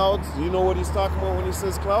with clouds, do you know what He's talking about when He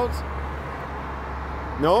says clouds?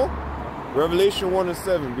 No? Revelation 1 and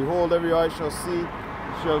 7. Behold, every eye shall see,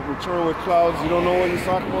 shall return with clouds. You don't know what He's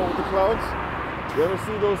talking about with the clouds? You ever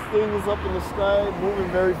see those things up in the sky moving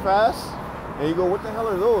very fast? And you go, what the hell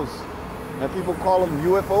are those? And people call them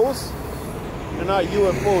UFOs? They're not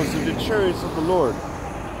UFOs, they're the chariots of the Lord.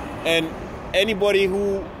 And anybody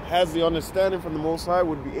who has the understanding from the Most High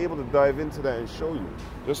would be able to dive into that and show you.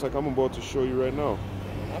 Just like I'm about to show you right now.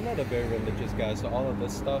 I'm not a very religious guy, so all of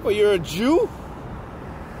this stuff... But you're a Jew?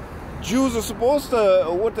 Jews are supposed to...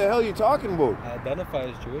 What the hell are you talking about? I identify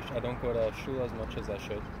as Jewish. I don't go to shul as much as I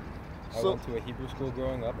should. I went to a Hebrew school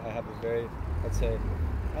growing up. I have a very, let's say...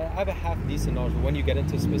 I have a half-decent knowledge, but when you get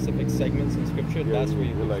into specific segments in Scripture, that's where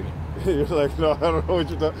you're like... You're like, no, I don't know what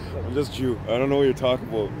you're talking about. I'm just Jew. I don't know what you're talking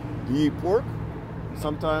about. Do you eat pork?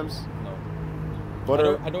 Sometimes? No.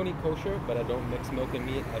 Butter? I don't eat kosher, but I don't mix milk and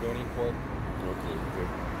meat. I don't eat pork. Okay.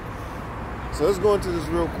 So let's go into this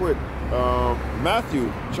real quick.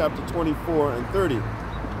 Matthew chapter 24 and 30.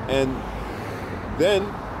 And then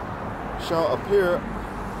shall appear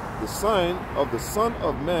the sign of the Son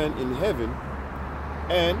of Man in heaven,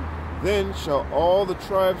 and then shall all the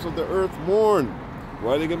tribes of the earth mourn.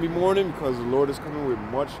 Why are they going to be mourning? Because the Lord is coming with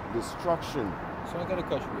much destruction. So I got a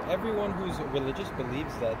question. Everyone who's religious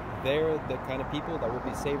believes that they're the kind of people that will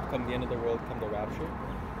be saved come the end of the world, come the rapture.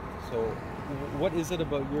 So what is it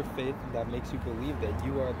about your faith that makes you believe that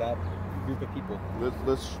you are that group of people?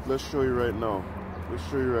 Let's show you right now. Let's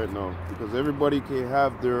show you right now. Because everybody can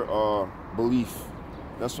have their belief.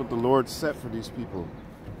 That's what the Lord set for these people.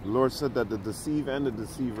 The Lord said that the deceive and the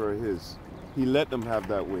deceiver are His. He let them have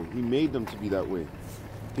that way. He made them to be that way.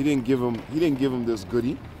 He didn't give them this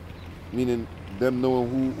goodie, meaning them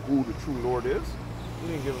knowing who the true Lord is. He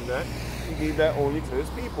didn't give them that. He gave that only to His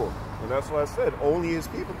people. And that's why I said only His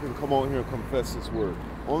people can come out here and confess His word.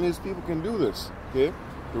 Only His people can do this. Okay?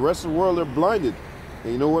 The rest of the world, they're blinded.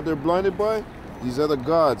 And you know what they're blinded by? These other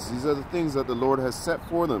gods. These are the things that the Lord has set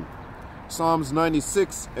for them. Psalms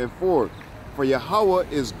 96 and 4. For Yahweh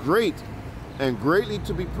is great and greatly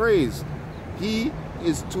to be praised. He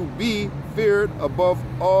is to be feared above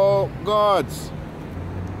all gods.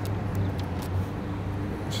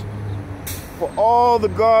 For all the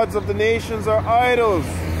gods of the nations are idols,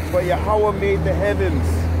 but Yahweh made the heavens.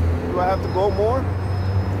 Do I have to go more?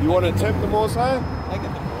 You want to tempt the Most High? I get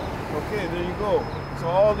the point. Okay, there you go. So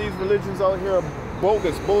all these religions out here are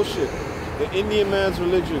bogus, bullshit. The Indian man's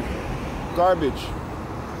religion, garbage.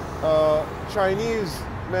 Chinese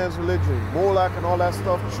man's religion, Moloch and all that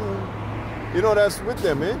stuff, true. You know, that's with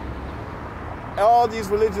them, eh? All these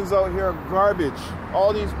religions out here are garbage.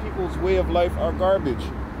 All these people's way of life are garbage.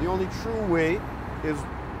 The only true way is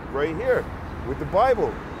right here with the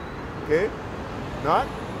Bible, okay? Not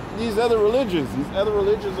these other religions. These other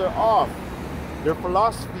religions are off. They're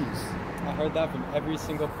philosophies. I heard that from every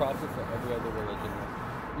single prophet for every other religion.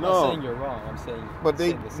 I'm No. not saying you're wrong. I'm saying... But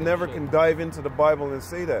they the same never shit. can dive into the Bible and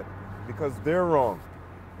say that because they're wrong.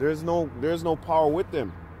 There's no power with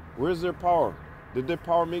them. Where's their power? Did their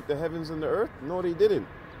power make the heavens and the earth? No, they didn't.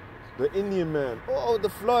 The Indian man, oh, the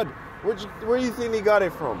flood. Where do you think they got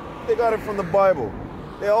it from? They got it from the Bible.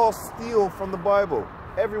 They all steal from the Bible.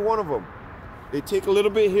 Every one of them. They take a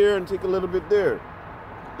little bit here and take a little bit there.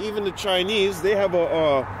 Even the Chinese, they have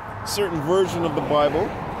a certain version of the Bible,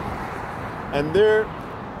 and they're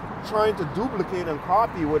trying to duplicate and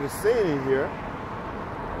copy what it's saying in here,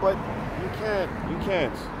 but you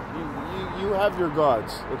can't. You have your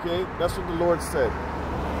gods, okay? That's what the Lord said.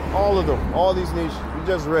 All of them, all these nations. We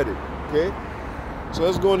just read it, okay? So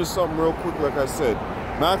let's go into something real quick, like I said.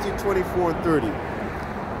 Matthew 24:30.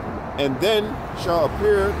 And then shall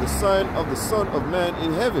appear the sign of the Son of Man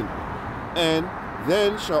in heaven, and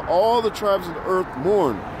then shall all the tribes of the earth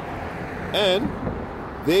mourn, and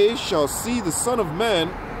they shall see the Son of Man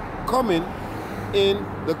coming in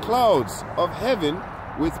the clouds of heaven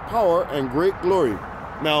with power and great glory.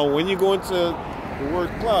 Now, when you go into the word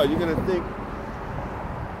cloud, you're going to think,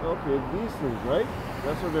 okay, these things, right?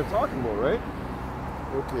 That's what they're talking about, right?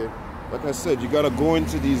 Okay. Like I said, you got to go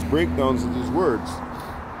into these breakdowns of these words.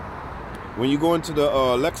 When you go into the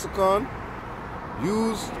lexicon,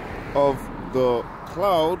 use of the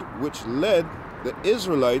cloud which led the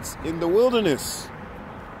Israelites in the wilderness.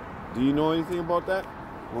 Do you know anything about that?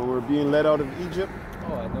 When we're being led out of Egypt?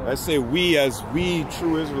 Oh, I know. I say we as we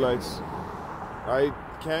true Israelites. I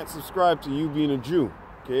can't subscribe to you being a Jew,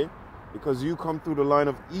 okay? Because you come through the line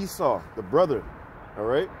of Esau, the brother, all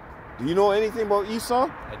right? Do you know anything about Esau?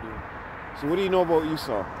 I do. So what do you know about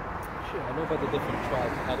Esau? Sure, I know about the different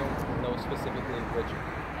tribes. I don't know specifically which.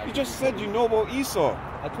 You just said you know about Esau.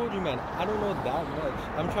 I told you, man, I don't know that much.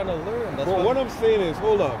 I'm trying to learn. That's But what I'm saying is,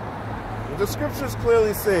 hold up. The scriptures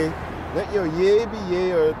clearly say, let your yea be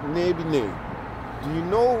yea or nay be nay. Do you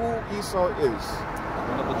know who Esau is?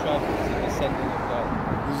 One of the tribes is a descendant of God.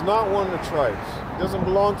 He's not one of the tribes. He doesn't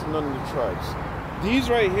belong to none of the tribes. These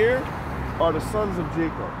right here are the sons of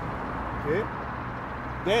Jacob. Okay?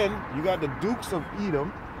 Then you got the dukes of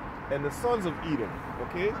Edom and the sons of Edom.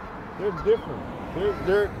 Okay? They're different.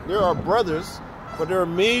 They are brothers, but they're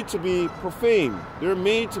made to be profane. They're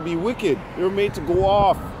made to be wicked. They're made to go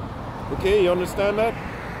off. Okay, you understand that?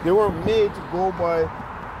 They weren't made to go by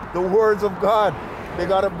the words of God. They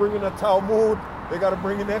got to bring in a Talmud. They got to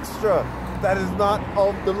bring in extra. That is not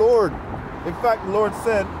of the Lord. In fact, the Lord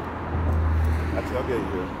said, actually, I'll get you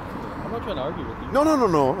here. I'm not trying to argue with you.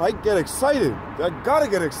 No. I get excited. I got to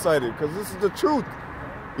get excited because this is the truth.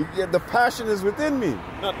 The passion is within me.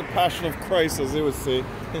 Not the passion of Christ, as they would say.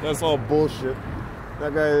 That's all bullshit.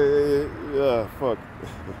 That guy, fuck.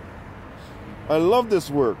 I love this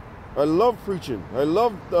work. I love preaching. I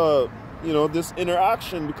love, this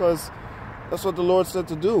interaction because that's what the Lord said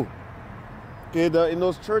to do. Okay, in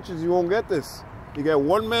those churches, you won't get this. You got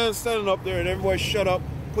one man standing up there and everybody shut up,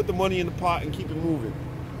 put the money in the pot and keep it moving.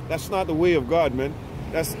 That's not the way of God, man.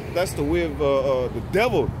 That's the way of the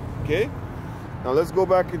devil, okay? Now let's go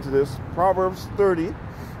back into this. Proverbs 30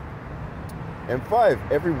 and 5.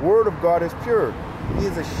 Every word of God is pure. He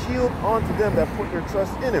is a shield unto them that put their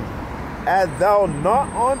trust in him. Add thou not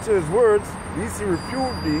unto his words, lest he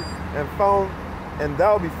reprove thee, and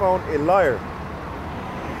thou be found a liar.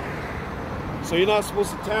 So you're not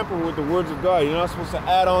supposed to tamper with the words of God. You're not supposed to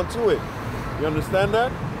add on to it. You understand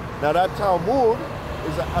that? Now that Talmud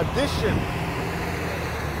is an addition.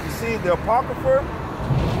 You see, the Apocrypha,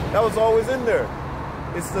 that was always in there.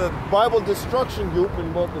 It's the Bible Destruction Group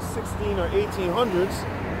in about the 16 or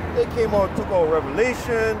 1800s. They came out, took out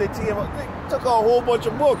Revelation. They took out a whole bunch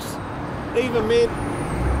of books. They even made...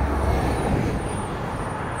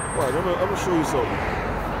 Right, I'm going to show you something.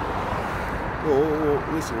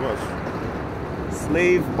 Whoa, listen, watch.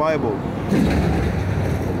 Slave Bible.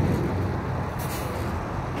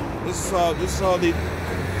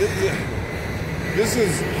 This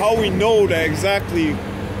is how we know that exactly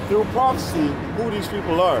through prophecy who these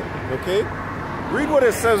people are. Okay? Read what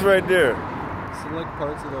it says right there. Select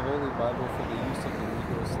parts of the Holy Bible for the use of the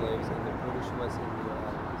Negro slaves in the British West India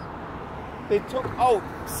Islands. They took out,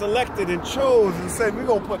 selected, and chose and said, we're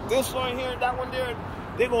going to put this one here and that one there.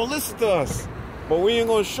 They're going to listen to us. But we ain't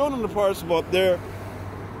going to show them the parts about their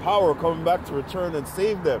power coming back to return and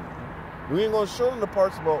save them. We ain't going to show them the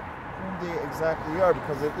parts about who they exactly are,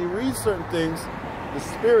 because if they read certain things, the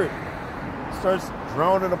Spirit starts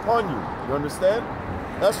drowning upon you. You understand?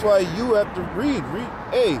 That's why you have to read.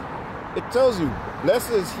 Hey, it tells you,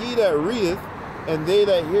 blessed is he that readeth, and they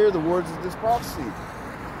that hear the words of this prophecy.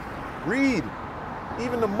 Read.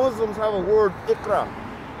 Even the Muslims have a word, ikra.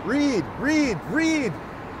 Read.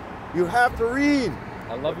 You have to read.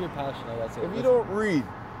 I love your passion. That's it. If you don't read,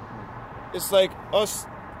 it's like us.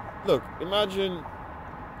 Look, imagine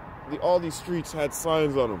all these streets had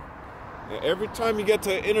signs on them. And every time you get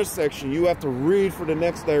to an intersection, you have to read for the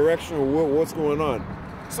next direction or what's going on.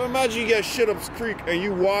 So imagine you get Shit-Ups Creek and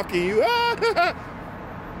you walk and you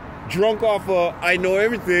drunk off I know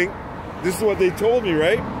everything. This is what they told me,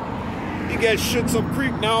 right? You get Shit-Up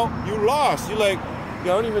Creek, now you lost. You're like, I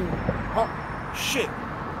don't even, shit.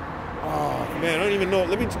 Oh man, I don't even know.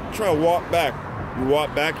 Let me try to walk back. You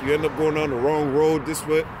walk back, you end up going down the wrong road this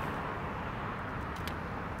way.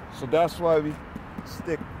 So that's why we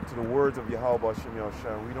stick to the words of Yahweh Shem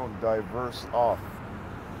Yahushua. We don't diverse off.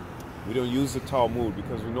 We don't use the Talmud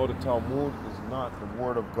because we know the Talmud is not the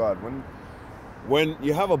word of God. When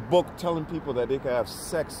you have a book telling people that they can have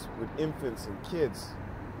sex with infants and kids,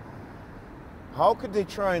 how could they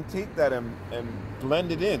try and take that and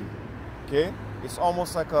blend it in? Okay? It's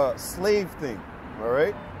almost like a slave thing, all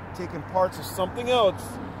right? Taking parts of something else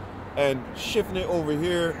and shifting it over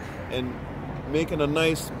here and making a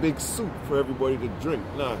nice big soup for everybody to drink.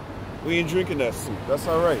 Nah, we ain't drinking that soup. That's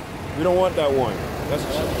all right. We don't want that wine. That's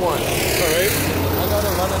cheap wine. All right? I got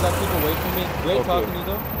a lot of that people wait for me. Great talking to you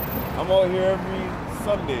though. I'm out here every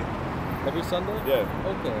Sunday. Every Sunday? Yeah.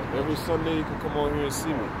 Okay. Every Sunday you can come out here and see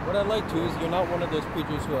me. What I like too is you're not one of those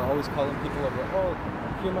preachers who are always calling people over, oh,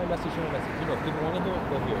 hear my message, hear my message. You know, if people want to hear it,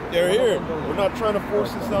 they'll hear it. They're here. We're not trying to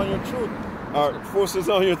force this down your throat. Force this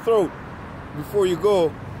down your throat. Before you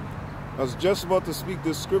go, I was just about to speak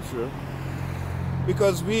this scripture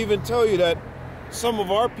because we even tell you that some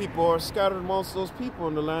of our people are scattered amongst those people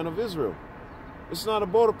in the land of Israel. It's not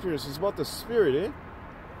about appearance, it's about the spirit, eh?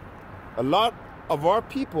 A lot of our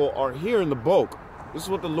people are here in the bulk. This is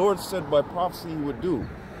what the Lord said by prophecy he would do.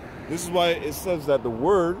 This is why it says that the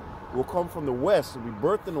word will come from the west, will be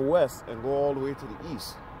birthed in the west and go all the way to the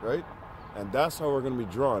east, right? And that's how we're going to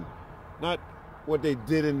be drawn. Not what they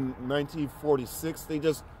did in 1946. They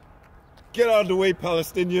just get out of the way,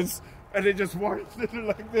 Palestinians, and they just march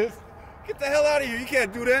like this. Get the hell out of here. You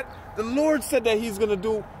can't do that. The Lord said that he's going to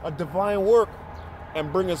do a divine work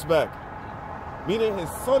and bring us back. Meaning his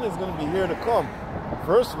son is going to be here to come.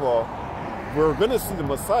 First of all, we're going to see the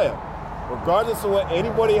Messiah, regardless of what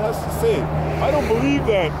anybody has to say. I don't believe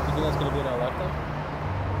that. You think that's going to be in our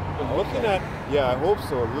lifetime? Looking at, yeah, I hope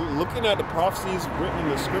so. Looking at the prophecies written in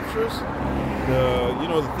the scriptures, the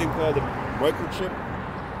thing called the microchip,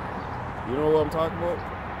 you know what I'm talking about?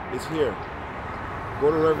 It's here. Go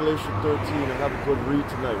to Revelation 13 and have a good read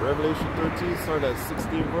tonight. Revelation 13, start at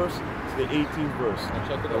 16th verse to the 18th verse.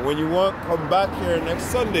 Check it out. And when you want, come back here next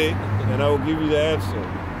Sunday and I will give you the answer.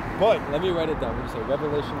 But let me write it down. What do you say?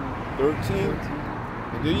 Revelation 13?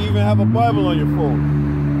 And do you even have a Bible on your phone?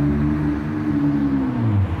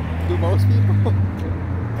 Do most people?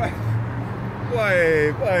 Bye.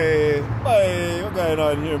 What's going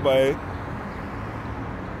on here, bye?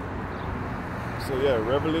 So yeah,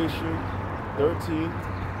 Revelation 13.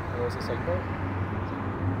 What was the second part?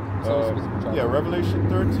 Yeah, Revelation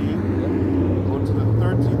 13. Yeah. Go to the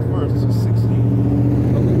 13th verse to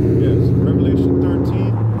 16. Okay. Yes, Revelation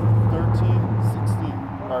 13, 16.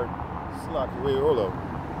 Alright, slack. Wait, hold up.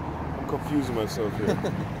 I'm confusing myself here.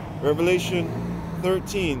 Revelation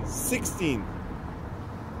 13, 16.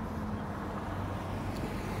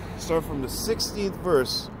 Start from the 16th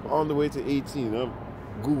verse on the way to 18. I'm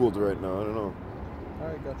Googled right now, I don't know.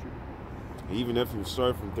 Alright, got you. Even if you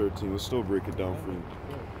start from 13, we'll still break it down for you.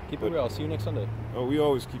 Keep it real. I'll see you next Sunday. Oh, we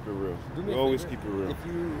always keep it real. We always keep it real. If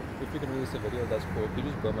you can release a video, that's cool. If you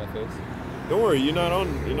just blow my face. Don't worry, you're not on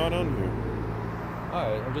here.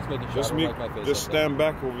 Alright, I'm just making sure I don't like my face. Just stand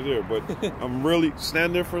back over there. But I'm really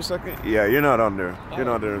stand there for a second. Yeah, you're not on there. You're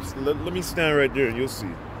not there. Let me stand right there and you'll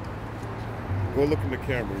see. Go look in the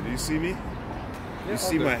camera. Do you see me? Yeah, you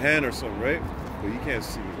see my hand or something, right? But you can't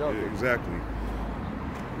see me. Yeah, exactly.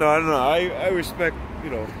 No, I don't know. I respect,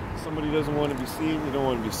 somebody doesn't want to be seen, you don't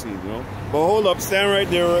want to be seen, But hold up, stand right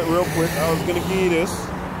there real quick. I was going to give you this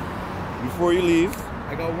before you leave.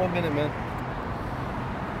 I got 1 minute, man.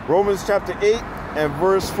 Romans chapter 8 and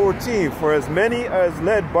verse 14. For as many as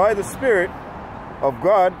led by the Spirit of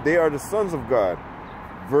God, they are the sons of God.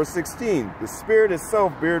 Verse 16. The Spirit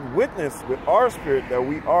itself bears witness with our spirit that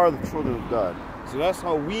we are the children of God. So that's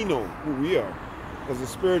how we know who we are. Because the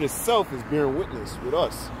Spirit itself is bearing witness with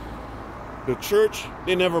us. The church,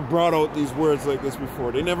 they never brought out these words like this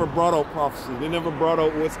before. They never brought out prophecy. They never brought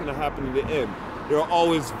out what's going to happen in the end. They're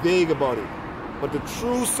always vague about it. But the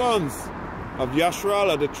true sons of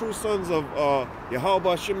Yasharallah, the true sons of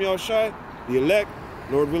Yahweh Shem Yahushai, the elect,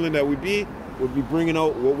 Lord willing that we be, would be bringing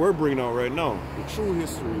out what we're bringing out right now. The true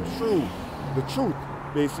history, the truth,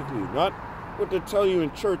 basically. Not what they tell you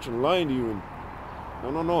in church and lying to you.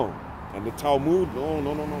 No. And the Talmud, no.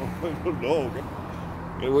 No.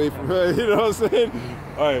 Get away from her, you know what I'm saying?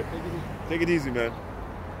 All right. Take it easy, man.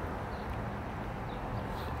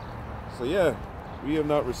 So yeah, we have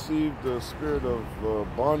not received the spirit of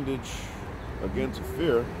bondage again to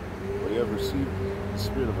fear, but we have received the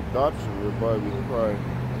spirit of adoption, whereby we cry,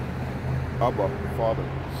 Abba, Father.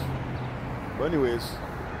 But anyways,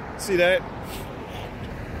 see that?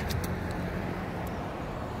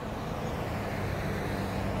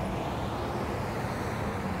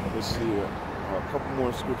 Let's see a couple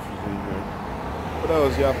more scriptures in here. But that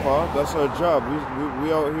was Yapa. That's our job.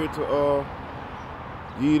 We out here to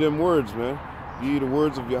give you them words, man. Give you the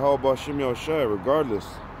words of Yahweh Bashem Yahushai, regardless.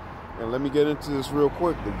 And let me get into this real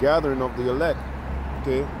quick. The gathering of the elect.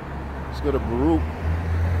 Okay? Let's go to Baruch.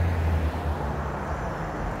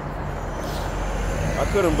 I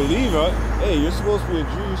couldn't believe it. Hey, you're supposed to be a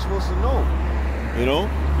Jew. You're supposed to know. You know?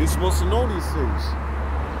 You're supposed to know these things.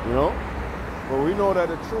 You know? But we know that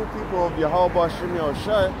the true people of Yahweh Bashem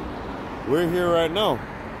Yahushai, we're here right now.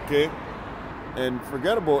 Okay? And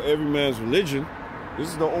forget about every man's religion. This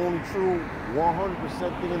is the only true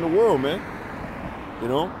 100% thing in the world, man. You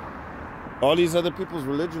know? All these other people's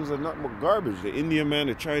religions are nothing but garbage. The Indian man,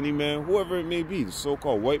 the Chinese man, whoever it may be. The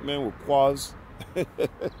so-called white man with quads.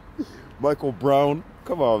 Michael Brown.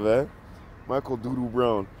 Come on, man. Michael Doodoo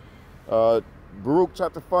Brown. Baruch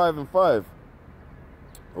chapter 5 and 5.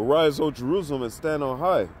 Arise, O Jerusalem, and stand on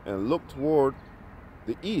high, and look toward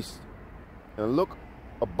the east. And look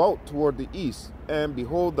about toward the east. And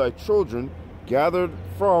behold thy children gathered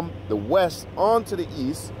from the west unto the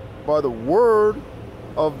east by the word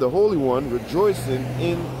of the Holy One, rejoicing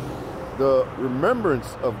in the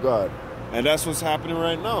remembrance of God. And that's what's happening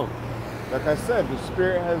right now. Like I said, the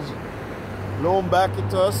Spirit has blown back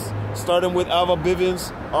into us, starting with Alva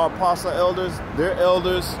Bivens, our apostle elders, their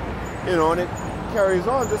elders, you know, and it carries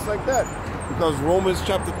on just like that. Because Romans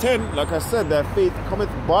chapter 10, like I said, that faith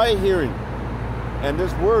cometh by hearing. And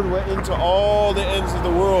this word went into all the ends of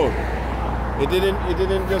the world. It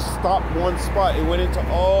didn't just stop one spot. It went into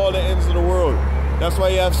all the ends of the world. That's why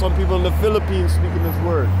you have some people in the Philippines speaking this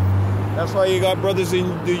word. That's why you got brothers in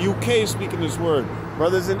the UK speaking this word.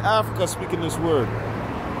 Brothers in Africa speaking this word.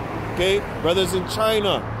 Okay? Brothers in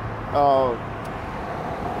China.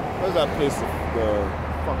 Where's that place?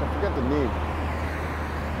 I forget the name.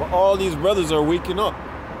 But all these brothers are waking up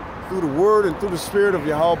through the word and through the spirit of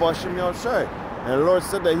Yahweh Bashem Yahushai. And the Lord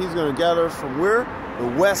said that he's going to gather us from where? The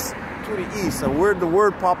west to the east. And where did the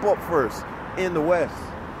word pop up first? In the west.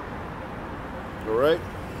 All right?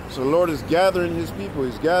 So the Lord is gathering his people.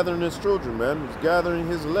 He's gathering his children, man. He's gathering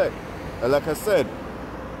his elect. And like I said,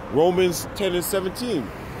 Romans 10 and 17.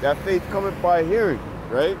 That faith cometh by hearing,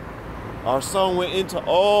 right? Our song went into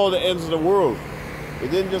all the ends of the world. It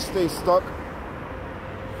didn't just stay stuck.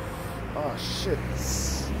 Oh, shit.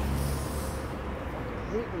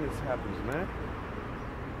 I hate when this happens, man.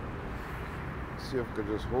 Let's see if I can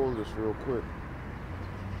just hold this real quick.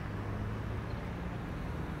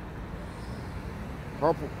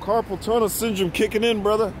 Carpal tunnel syndrome kicking in,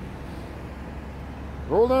 brother.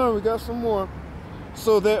 Hold on, we got some more.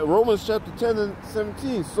 So that Romans chapter 10 and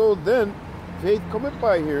 17. So then, faith cometh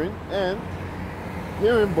by hearing, and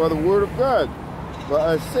hearing by the word of God. But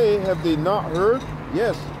I say, have they not heard?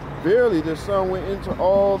 Yes, verily their sound went into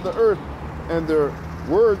all the earth, and their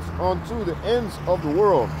words unto the ends of the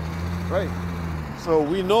world. Right? So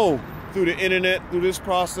we know through the internet, through this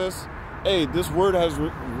process, hey, this word has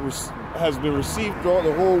been received throughout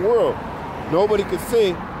the whole world. Nobody could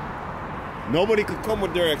come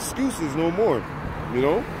with their excuses no more, you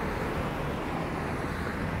know?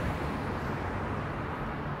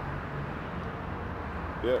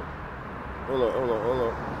 Yeah. Hold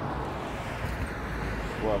up.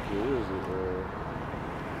 Swap here, where is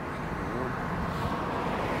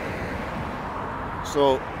it?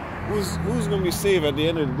 So, who's going to be saved at the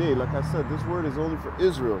end of the day? Like I said, this word is only for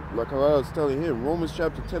Israel. Like I was telling him, Romans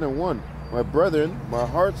chapter 10 and 1. My brethren, my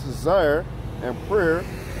heart's desire and prayer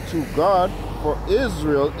to God for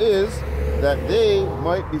Israel is that they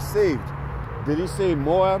might be saved. Did he say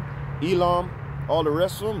Moab, Elam, all the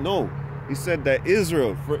rest of them? No. He said that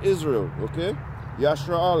Israel, for Israel, okay?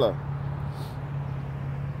 Yashra Allah.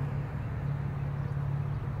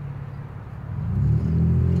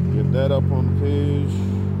 Get that up on the page.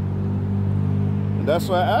 And that's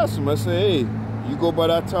why I asked him. I said, hey, you go by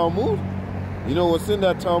that Talmud? You know what's in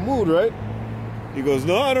that Talmud, right? He goes,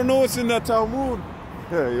 no, I don't know what's in that Talmud.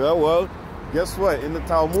 Yeah, well, guess what? In the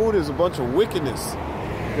Talmud is a bunch of wickedness.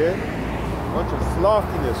 Okay? A bunch of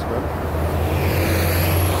slothiness, man.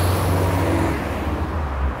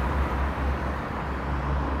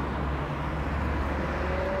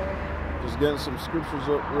 Just getting some scriptures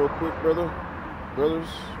up real quick, brothers.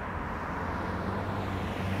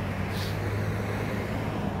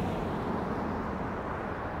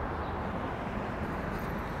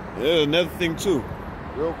 There's another thing too,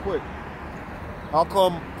 real quick. How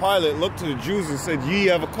come Pilate looked to the Jews and said, ye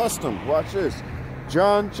have a custom? Watch this.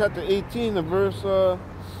 John chapter 18 and verse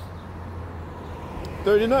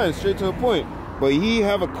 39, straight to the point. But ye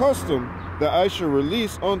have a custom that I shall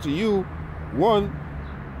release unto you one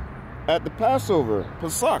at the Passover,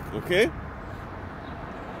 Pesach, okay?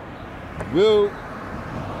 Will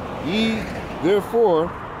ye therefore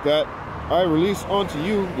that I release unto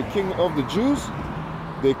you the King of the Jews?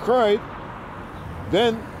 They cried.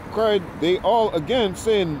 Then cried they all again,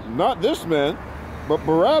 saying, not this man, but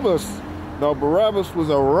Barabbas. Now Barabbas was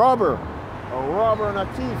a robber and a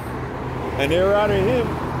thief. And they rather him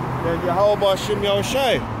than Yahweh Shem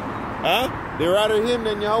Yahushai. Huh? They rather him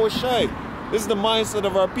than Yahushai. This is the mindset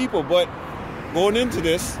of our people. But going into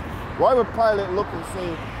this, why would Pilate look and say,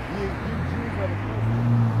 you Jews have a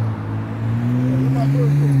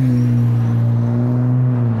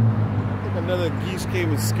I think another geese came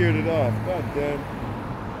and scared it off. God damn.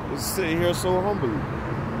 It's sitting here so humbly.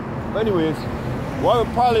 But anyways, why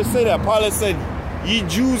would Pilate say that? Pilate said, ye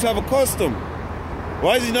Jews have a custom.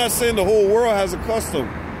 Why is he not saying the whole world has a custom?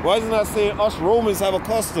 Why is he not saying us Romans have a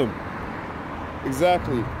custom?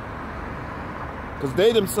 Exactly. Because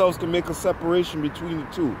they themselves can make a separation between the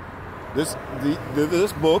two. This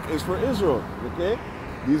book is for Israel, okay?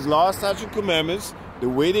 These laws, statutes, commandments, the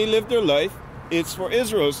way they live their life, it's for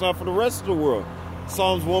Israel. It's not for the rest of the world.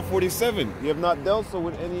 Psalms 147, you have not dealt so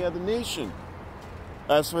with any other nation.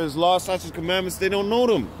 As for his laws, statutes, commandments, they don't know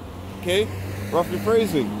them. Okay? Roughly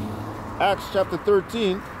phrasing. Acts chapter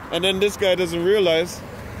 13, and then this guy doesn't realize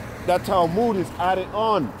that Talmud is added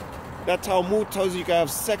on. That Talmud tells you you can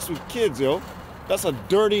have sex with kids, yo. That's a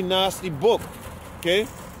dirty, nasty book. Okay?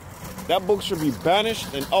 That book should be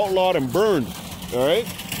banished and outlawed and burned. Alright?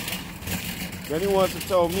 Then he wants to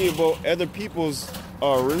tell me about other people's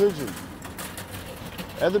religion.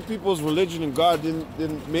 Other people's religion and God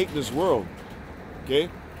didn't make this world. Okay?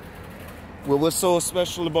 Well, what's so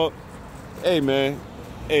special about... Hey, man.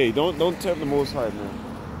 Hey, don't tempt the Most High, man.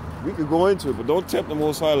 We could go into it, but don't tempt the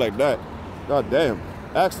Most High like that. God damn.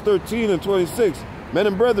 Acts 13 and 26. Men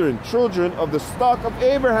and brethren, children of the stock of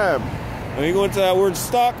Abraham. And you go into that word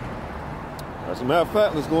stock. As a matter of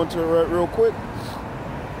fact, let's go into it right real quick.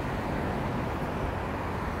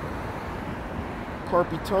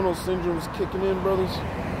 Carpal tunnel syndrome is kicking in, brothers.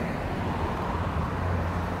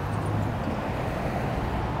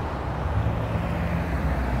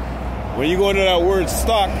 When you go into that word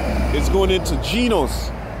stock, it's going into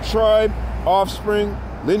genos, tribe, offspring,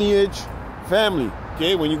 lineage, family.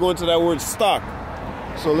 Okay, when you go into that word stock.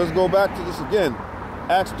 So let's go back to this again.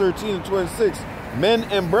 Acts 13 and 26. Men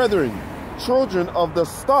and brethren, children of the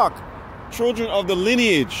stock, children of the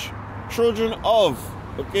lineage, children of,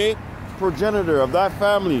 okay, progenitor of that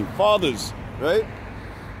family, fathers, right,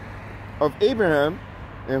 of Abraham,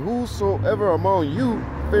 and whosoever among you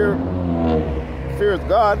feareth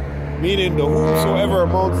God, meaning the whosoever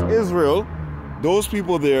amongst Israel, those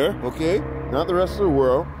people there, okay, not the rest of the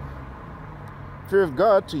world, feareth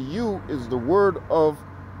God, to you is the word of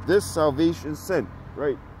this salvation sent,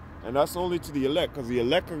 right? And that's only to the elect, because the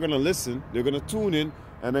elect are going to listen, they're going to tune in,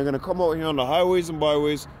 and they're going to come out here on the highways and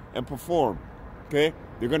byways and perform, okay?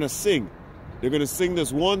 They're going to sing. They're going to sing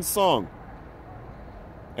this one song.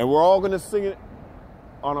 And we're all going to sing it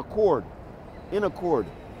on accord, in accord,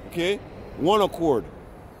 okay? One accord,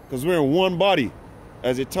 because we're in one body,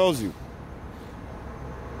 as it tells you.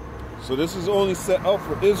 So this is only set up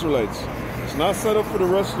for Israelites. It's not set up for the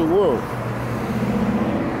rest of the world.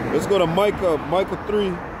 Let's go to Micah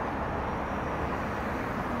 3.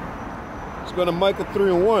 Let's go to Micah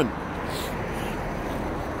 3 and 1.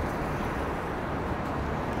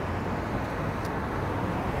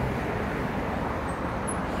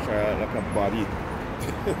 Try out like a body.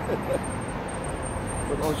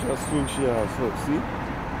 Look how she has swing she has. Look, see?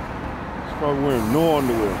 She's probably wearing no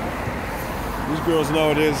underwear. These girls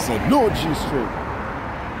nowadays say no G-string.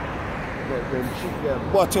 Them cheek get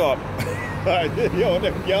butt up. Yo,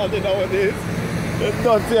 them y'all nowadays. It's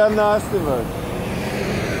dirty and nasty, man.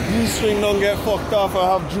 G-string don't get fucked off or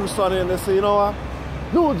have juice on it, and they say, you know what?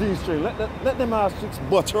 No G-string. Let them ass chicks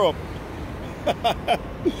butter up.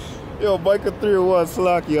 Yo, Micah 3 and 1,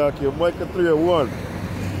 Slacky Aki. Micah 3 and 1.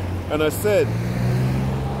 And I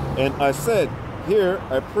said, here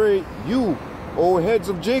I pray you, O heads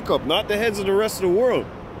of Jacob, not the heads of the rest of the world,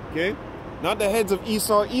 okay? Not the heads of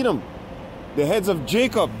Esau, Edom. The heads of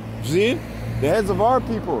Jacob, see? The heads of our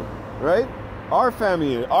people, right? Our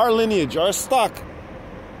family, our lineage, our stock,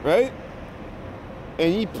 right?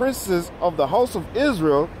 And ye princes of the house of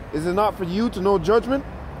Israel, is it not for you to know judgment?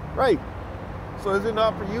 Right. So is it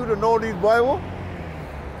not for you to know these Bible?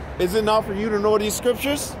 Is it not for you to know these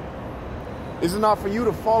scriptures? Is it not for you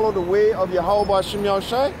to follow the way of Yahweh Hashem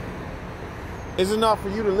Yahushai? Is it not for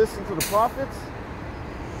you to listen to the prophets?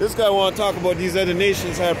 This guy want to talk about these other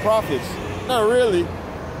nations had prophets. Not really,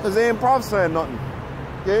 because they ain't prophesying nothing.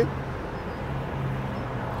 Okay?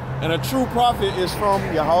 And a true prophet is from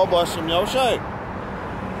Yahweh Hashem Yahushai.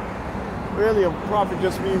 Really, a prophet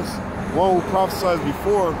just means one who prophesies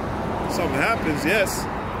before something happens, yes.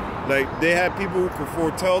 Like, they had people who could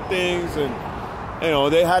foretell things, and, you know,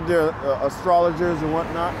 they had their astrologers and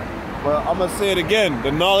whatnot. But I'm going to say it again.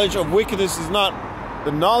 The knowledge of wickedness is not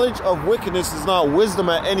wisdom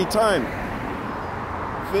at any time.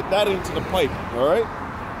 Fit that into the pipe, all right?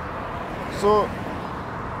 So,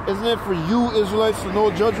 isn't it for you, Israelites, to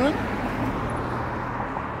know judgment?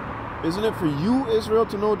 Isn't it for you, Israel,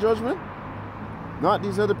 to know judgment? Not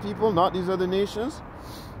these other people, not these other nations.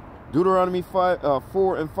 Deuteronomy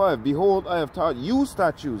 4 and 5. Behold, I have taught you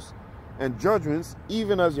statutes and judgments,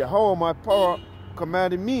 even as Yahweh my power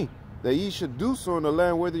commanded me, that ye should do so in the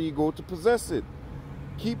land whither ye go to possess it.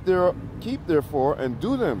 Keep therefore and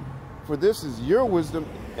do them, for this is your wisdom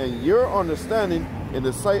and your understanding in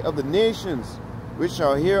the sight of the nations, which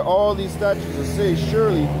shall hear all these statutes and say,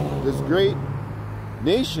 surely this great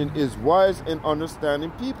nation is wise and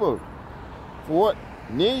understanding people. For what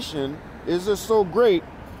nation is it so great,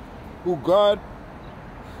 who God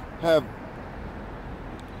have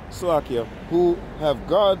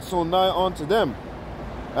God so nigh unto them,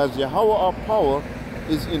 as Yahweh our power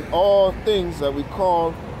is in all things that we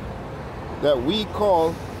call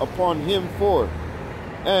upon him for?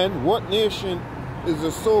 And what nation is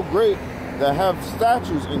it so great that have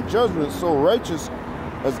statutes and judgments so righteous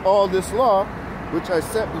as all this law which I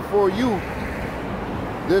set before you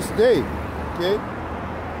this day? Okay?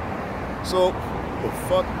 So, the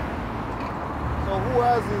fuck? So who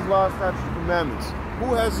has these laws, statutes, and commandments?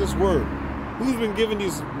 Who has this word? Who's been given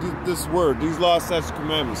this word, these laws, statutes, and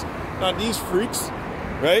commandments? Not these freaks,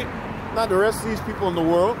 right? Not the rest of these people in the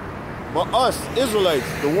world, but us, Israelites,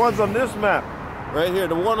 the ones on this map, right here,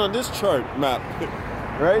 the one on this chart map,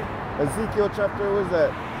 right? Ezekiel chapter, what is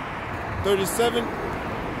that? 37?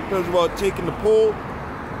 Talks about taking the pole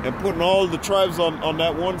and putting all the tribes on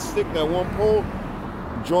that one stick, that one pole,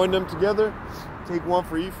 join them together. Take one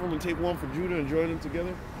for Ephraim and take one for Judah and join them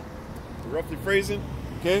together. Roughly phrasing,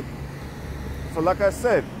 okay? So like I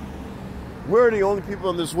said, we're the only people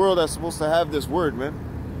in this world that's supposed to have this word, man.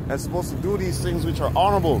 That's supposed to do these things which are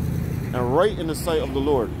honorable and right in the sight of the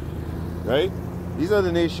Lord, right? These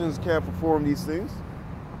other nations can't perform these things.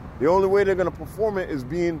 The only way they're going to perform it is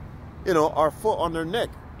being, you know, our foot on their neck,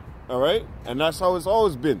 all right? And that's how it's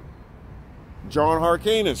always been. John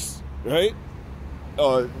Hyrcanus, right?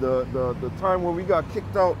 The time when we got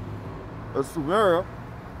kicked out of Sumeria,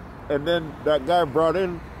 and then that guy brought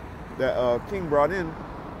in, that king brought in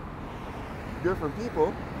different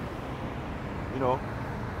people, you know.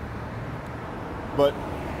 But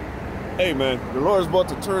hey, man, the Lord is about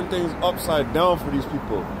to turn things upside down for these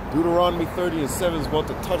people. Deuteronomy 30 and 7 is about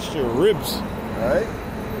to touch their ribs, right?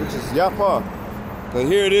 Which is Yapa. But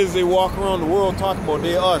here it is, they walk around the world talking about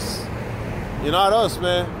they us. You're not us,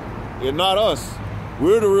 man. You're not us.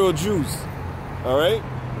 We're the real Jews, all right?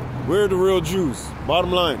 We're the real Jews,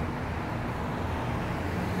 bottom line.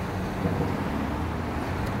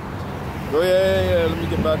 Oh, yeah. Let me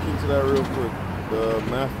get back into that real quick.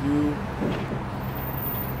 Matthew.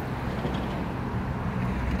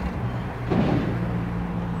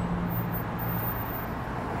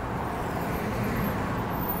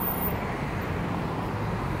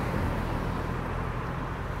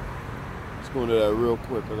 Let's go into that real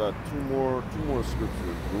quick. I got two more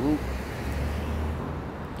scriptures. Baruch.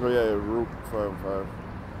 Oh yeah, Baruch 5 and 5.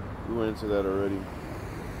 We went into that already.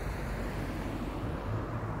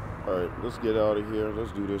 Alright, let's get out of here.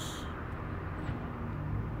 Let's do this.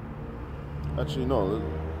 Actually, no.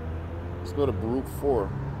 Let's go to Baruch 4.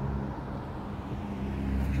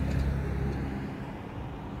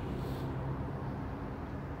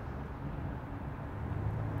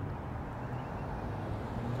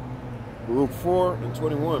 Baruch 4 and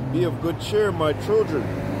 21. Be of good cheer, my children.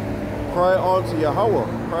 Cry unto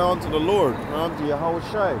Yahweh. Cry unto the Lord. Cry unto Yahweh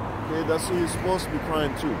Shai. Okay, that's who you're supposed to be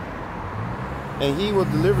crying to. And he will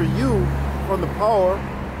deliver you from the power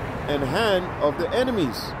and hand of the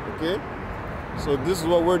enemies. Okay? So this is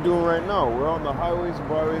what we're doing right now. We're on the highways and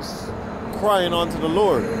byways crying unto the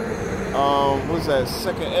Lord. What's that?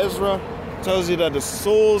 2nd Ezra tells you that the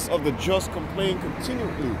souls of the just complain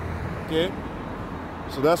continually. Okay?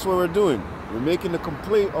 So that's what we're doing. We're making the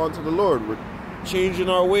complaint unto the Lord. We're changing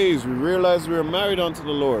our ways. We realize we are married unto the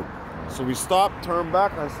Lord. So we stopped, turned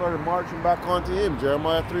back, and started marching back onto him.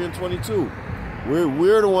 Jeremiah 3 and 22.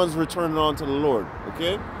 We're the ones returning on to the Lord,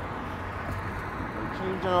 okay? We're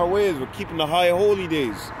changing our ways. We're keeping the high holy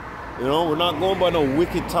days. You know, we're not going by no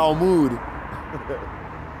wicked Talmud.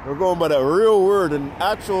 We're going by the real word, an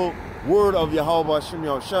actual word of Yahweh Hashem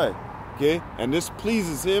Yahushai. Okay? And this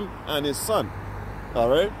pleases him and his son.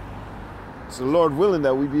 Alright? So the Lord willing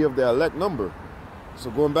that we be of the elect number. So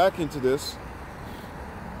going back into this.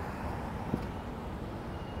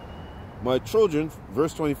 My children,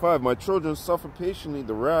 verse 25, my children, suffer patiently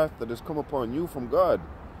the wrath that is come upon you from God.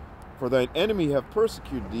 For thine enemy have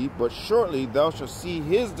persecuted thee, but shortly thou shalt see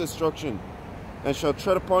his destruction, and shalt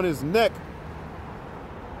tread upon his neck.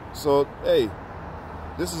 So, hey,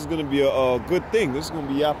 this is going to be a good thing. This is going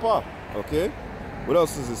to be Yapa, okay? What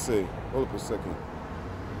else does it say? Hold up a second.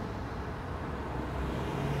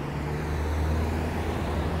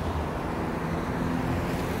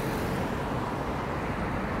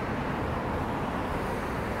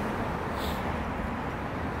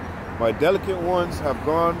 My delicate ones have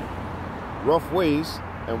gone rough ways,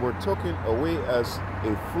 and were taken away as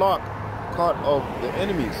a flock caught of the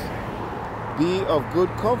enemies. Be of good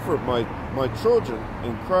comfort, my children,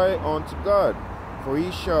 and cry unto God, for ye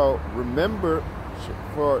shall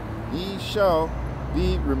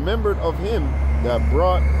be remembered of him that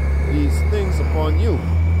brought these things upon you.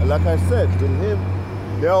 And like I said, to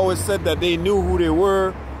him, they always said that they knew who they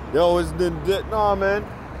were. They always did. Nah, man.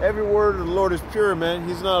 Every word of the Lord is pure, man.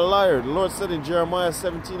 He's not a liar. The Lord said in Jeremiah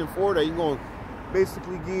 17 and 4 that he's going to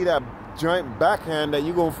basically give you that giant backhand that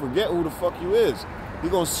you're going to forget who the fuck you is. He's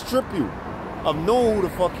going to strip you of knowing who the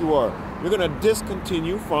fuck you are. You're going to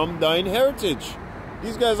discontinue from thine heritage.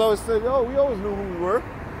 These guys always say, oh, we always knew who we were.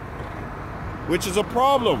 Which is a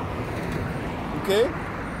problem. Okay?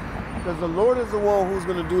 Because the Lord is the one who's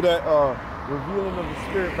going to do that revealing of the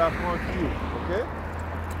Spirit back onto you. Okay?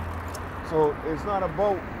 So it's not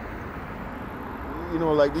about, you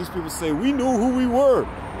know, like these people say, we knew who we were.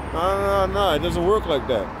 No, it doesn't work like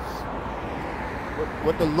that.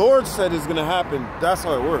 What the Lord said is going to happen, that's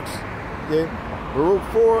how it works. Okay? Baruch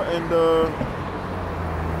 4 and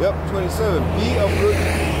 27.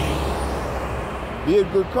 Be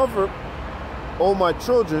of good comfort, O my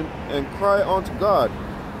children, and cry unto God,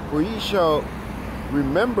 for ye shall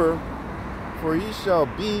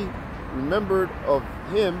be remembered of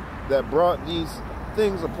him that brought these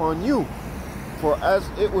things upon you. For as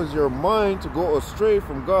it was your mind to go astray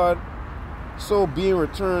from God, so being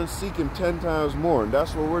returned, seek him 10 times more. And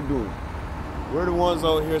that's what we're doing. We're the ones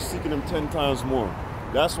out here seeking him 10 times more.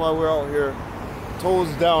 That's why we're out here toes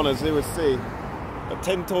down, as they would say,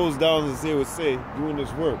 10 toes down, as they would say, doing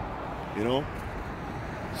this work. You know,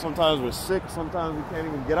 sometimes we're sick, sometimes we can't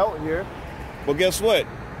even get out here, but guess what?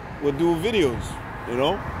 We'll do videos, you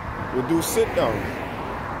know, we'll do sit downs,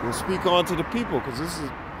 we'll speak on to the people, because this is,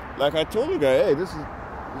 like I told you guys, hey, this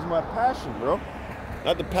is my passion, bro.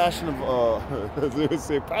 Not the passion of as they would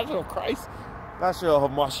say, passion of Christ, passion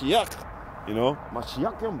of Mashiach, you know,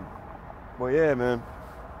 Mashiachim. But yeah, man,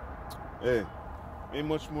 hey, ain't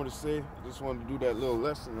much more to say. I just wanted to do that little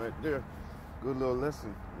lesson right there. Good little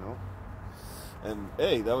lesson, you know. And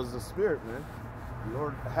hey, that was the Spirit, man. The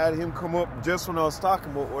Lord had him come up just when I was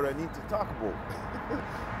talking about what I need to talk about.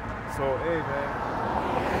 So hey,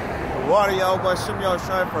 man, the water Yahweh Hashem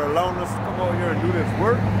Yahushai for allowing us to come out here and do this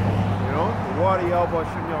work. You know, the water Yahweh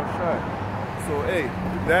Hashem Yahushai. So hey,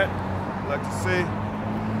 with that, I'd like to say,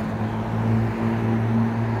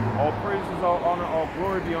 all praises, all honor, all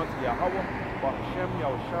glory be unto Yahweh, Hashem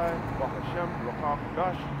Yahushai, Hashem Rakah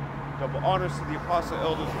Kodash. Double honors to the apostle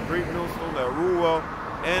elders of Great Millstone that rule well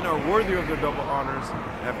and are worthy of their double honors.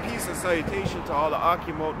 And peace and salutation to all the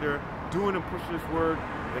Akim out there doing and pushing this word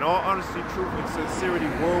in all honesty, truth, and sincerity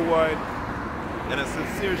worldwide. And a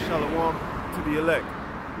sincere shalom to the elect.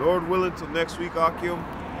 Lord willing, till next week, Akim,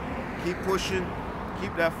 keep pushing,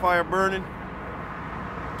 keep that fire burning,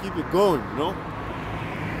 keep it going, you know.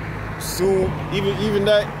 Soon, even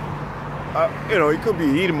that, you know, it could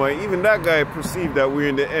be Edomite. Even that guy perceived that we're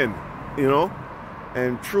in the end, you know,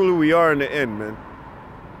 and truly we are in the end, man.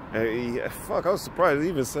 And fuck, I was surprised. He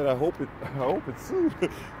even said, "I hope it's soon.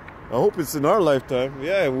 I hope it's in our lifetime."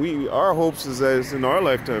 Yeah, our hopes is that it's in our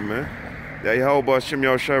lifetime, man. Yeah, Yahweh Hashem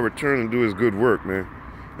Yahushai return and do his good work, man.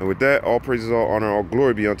 And with that, all praises, all honor, all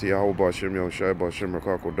glory be unto Yahweh Hashem Yahushai Hashem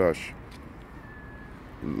Rakah Kodash.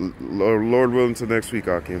 Lord willing, till next week,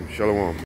 Akim. Shalom.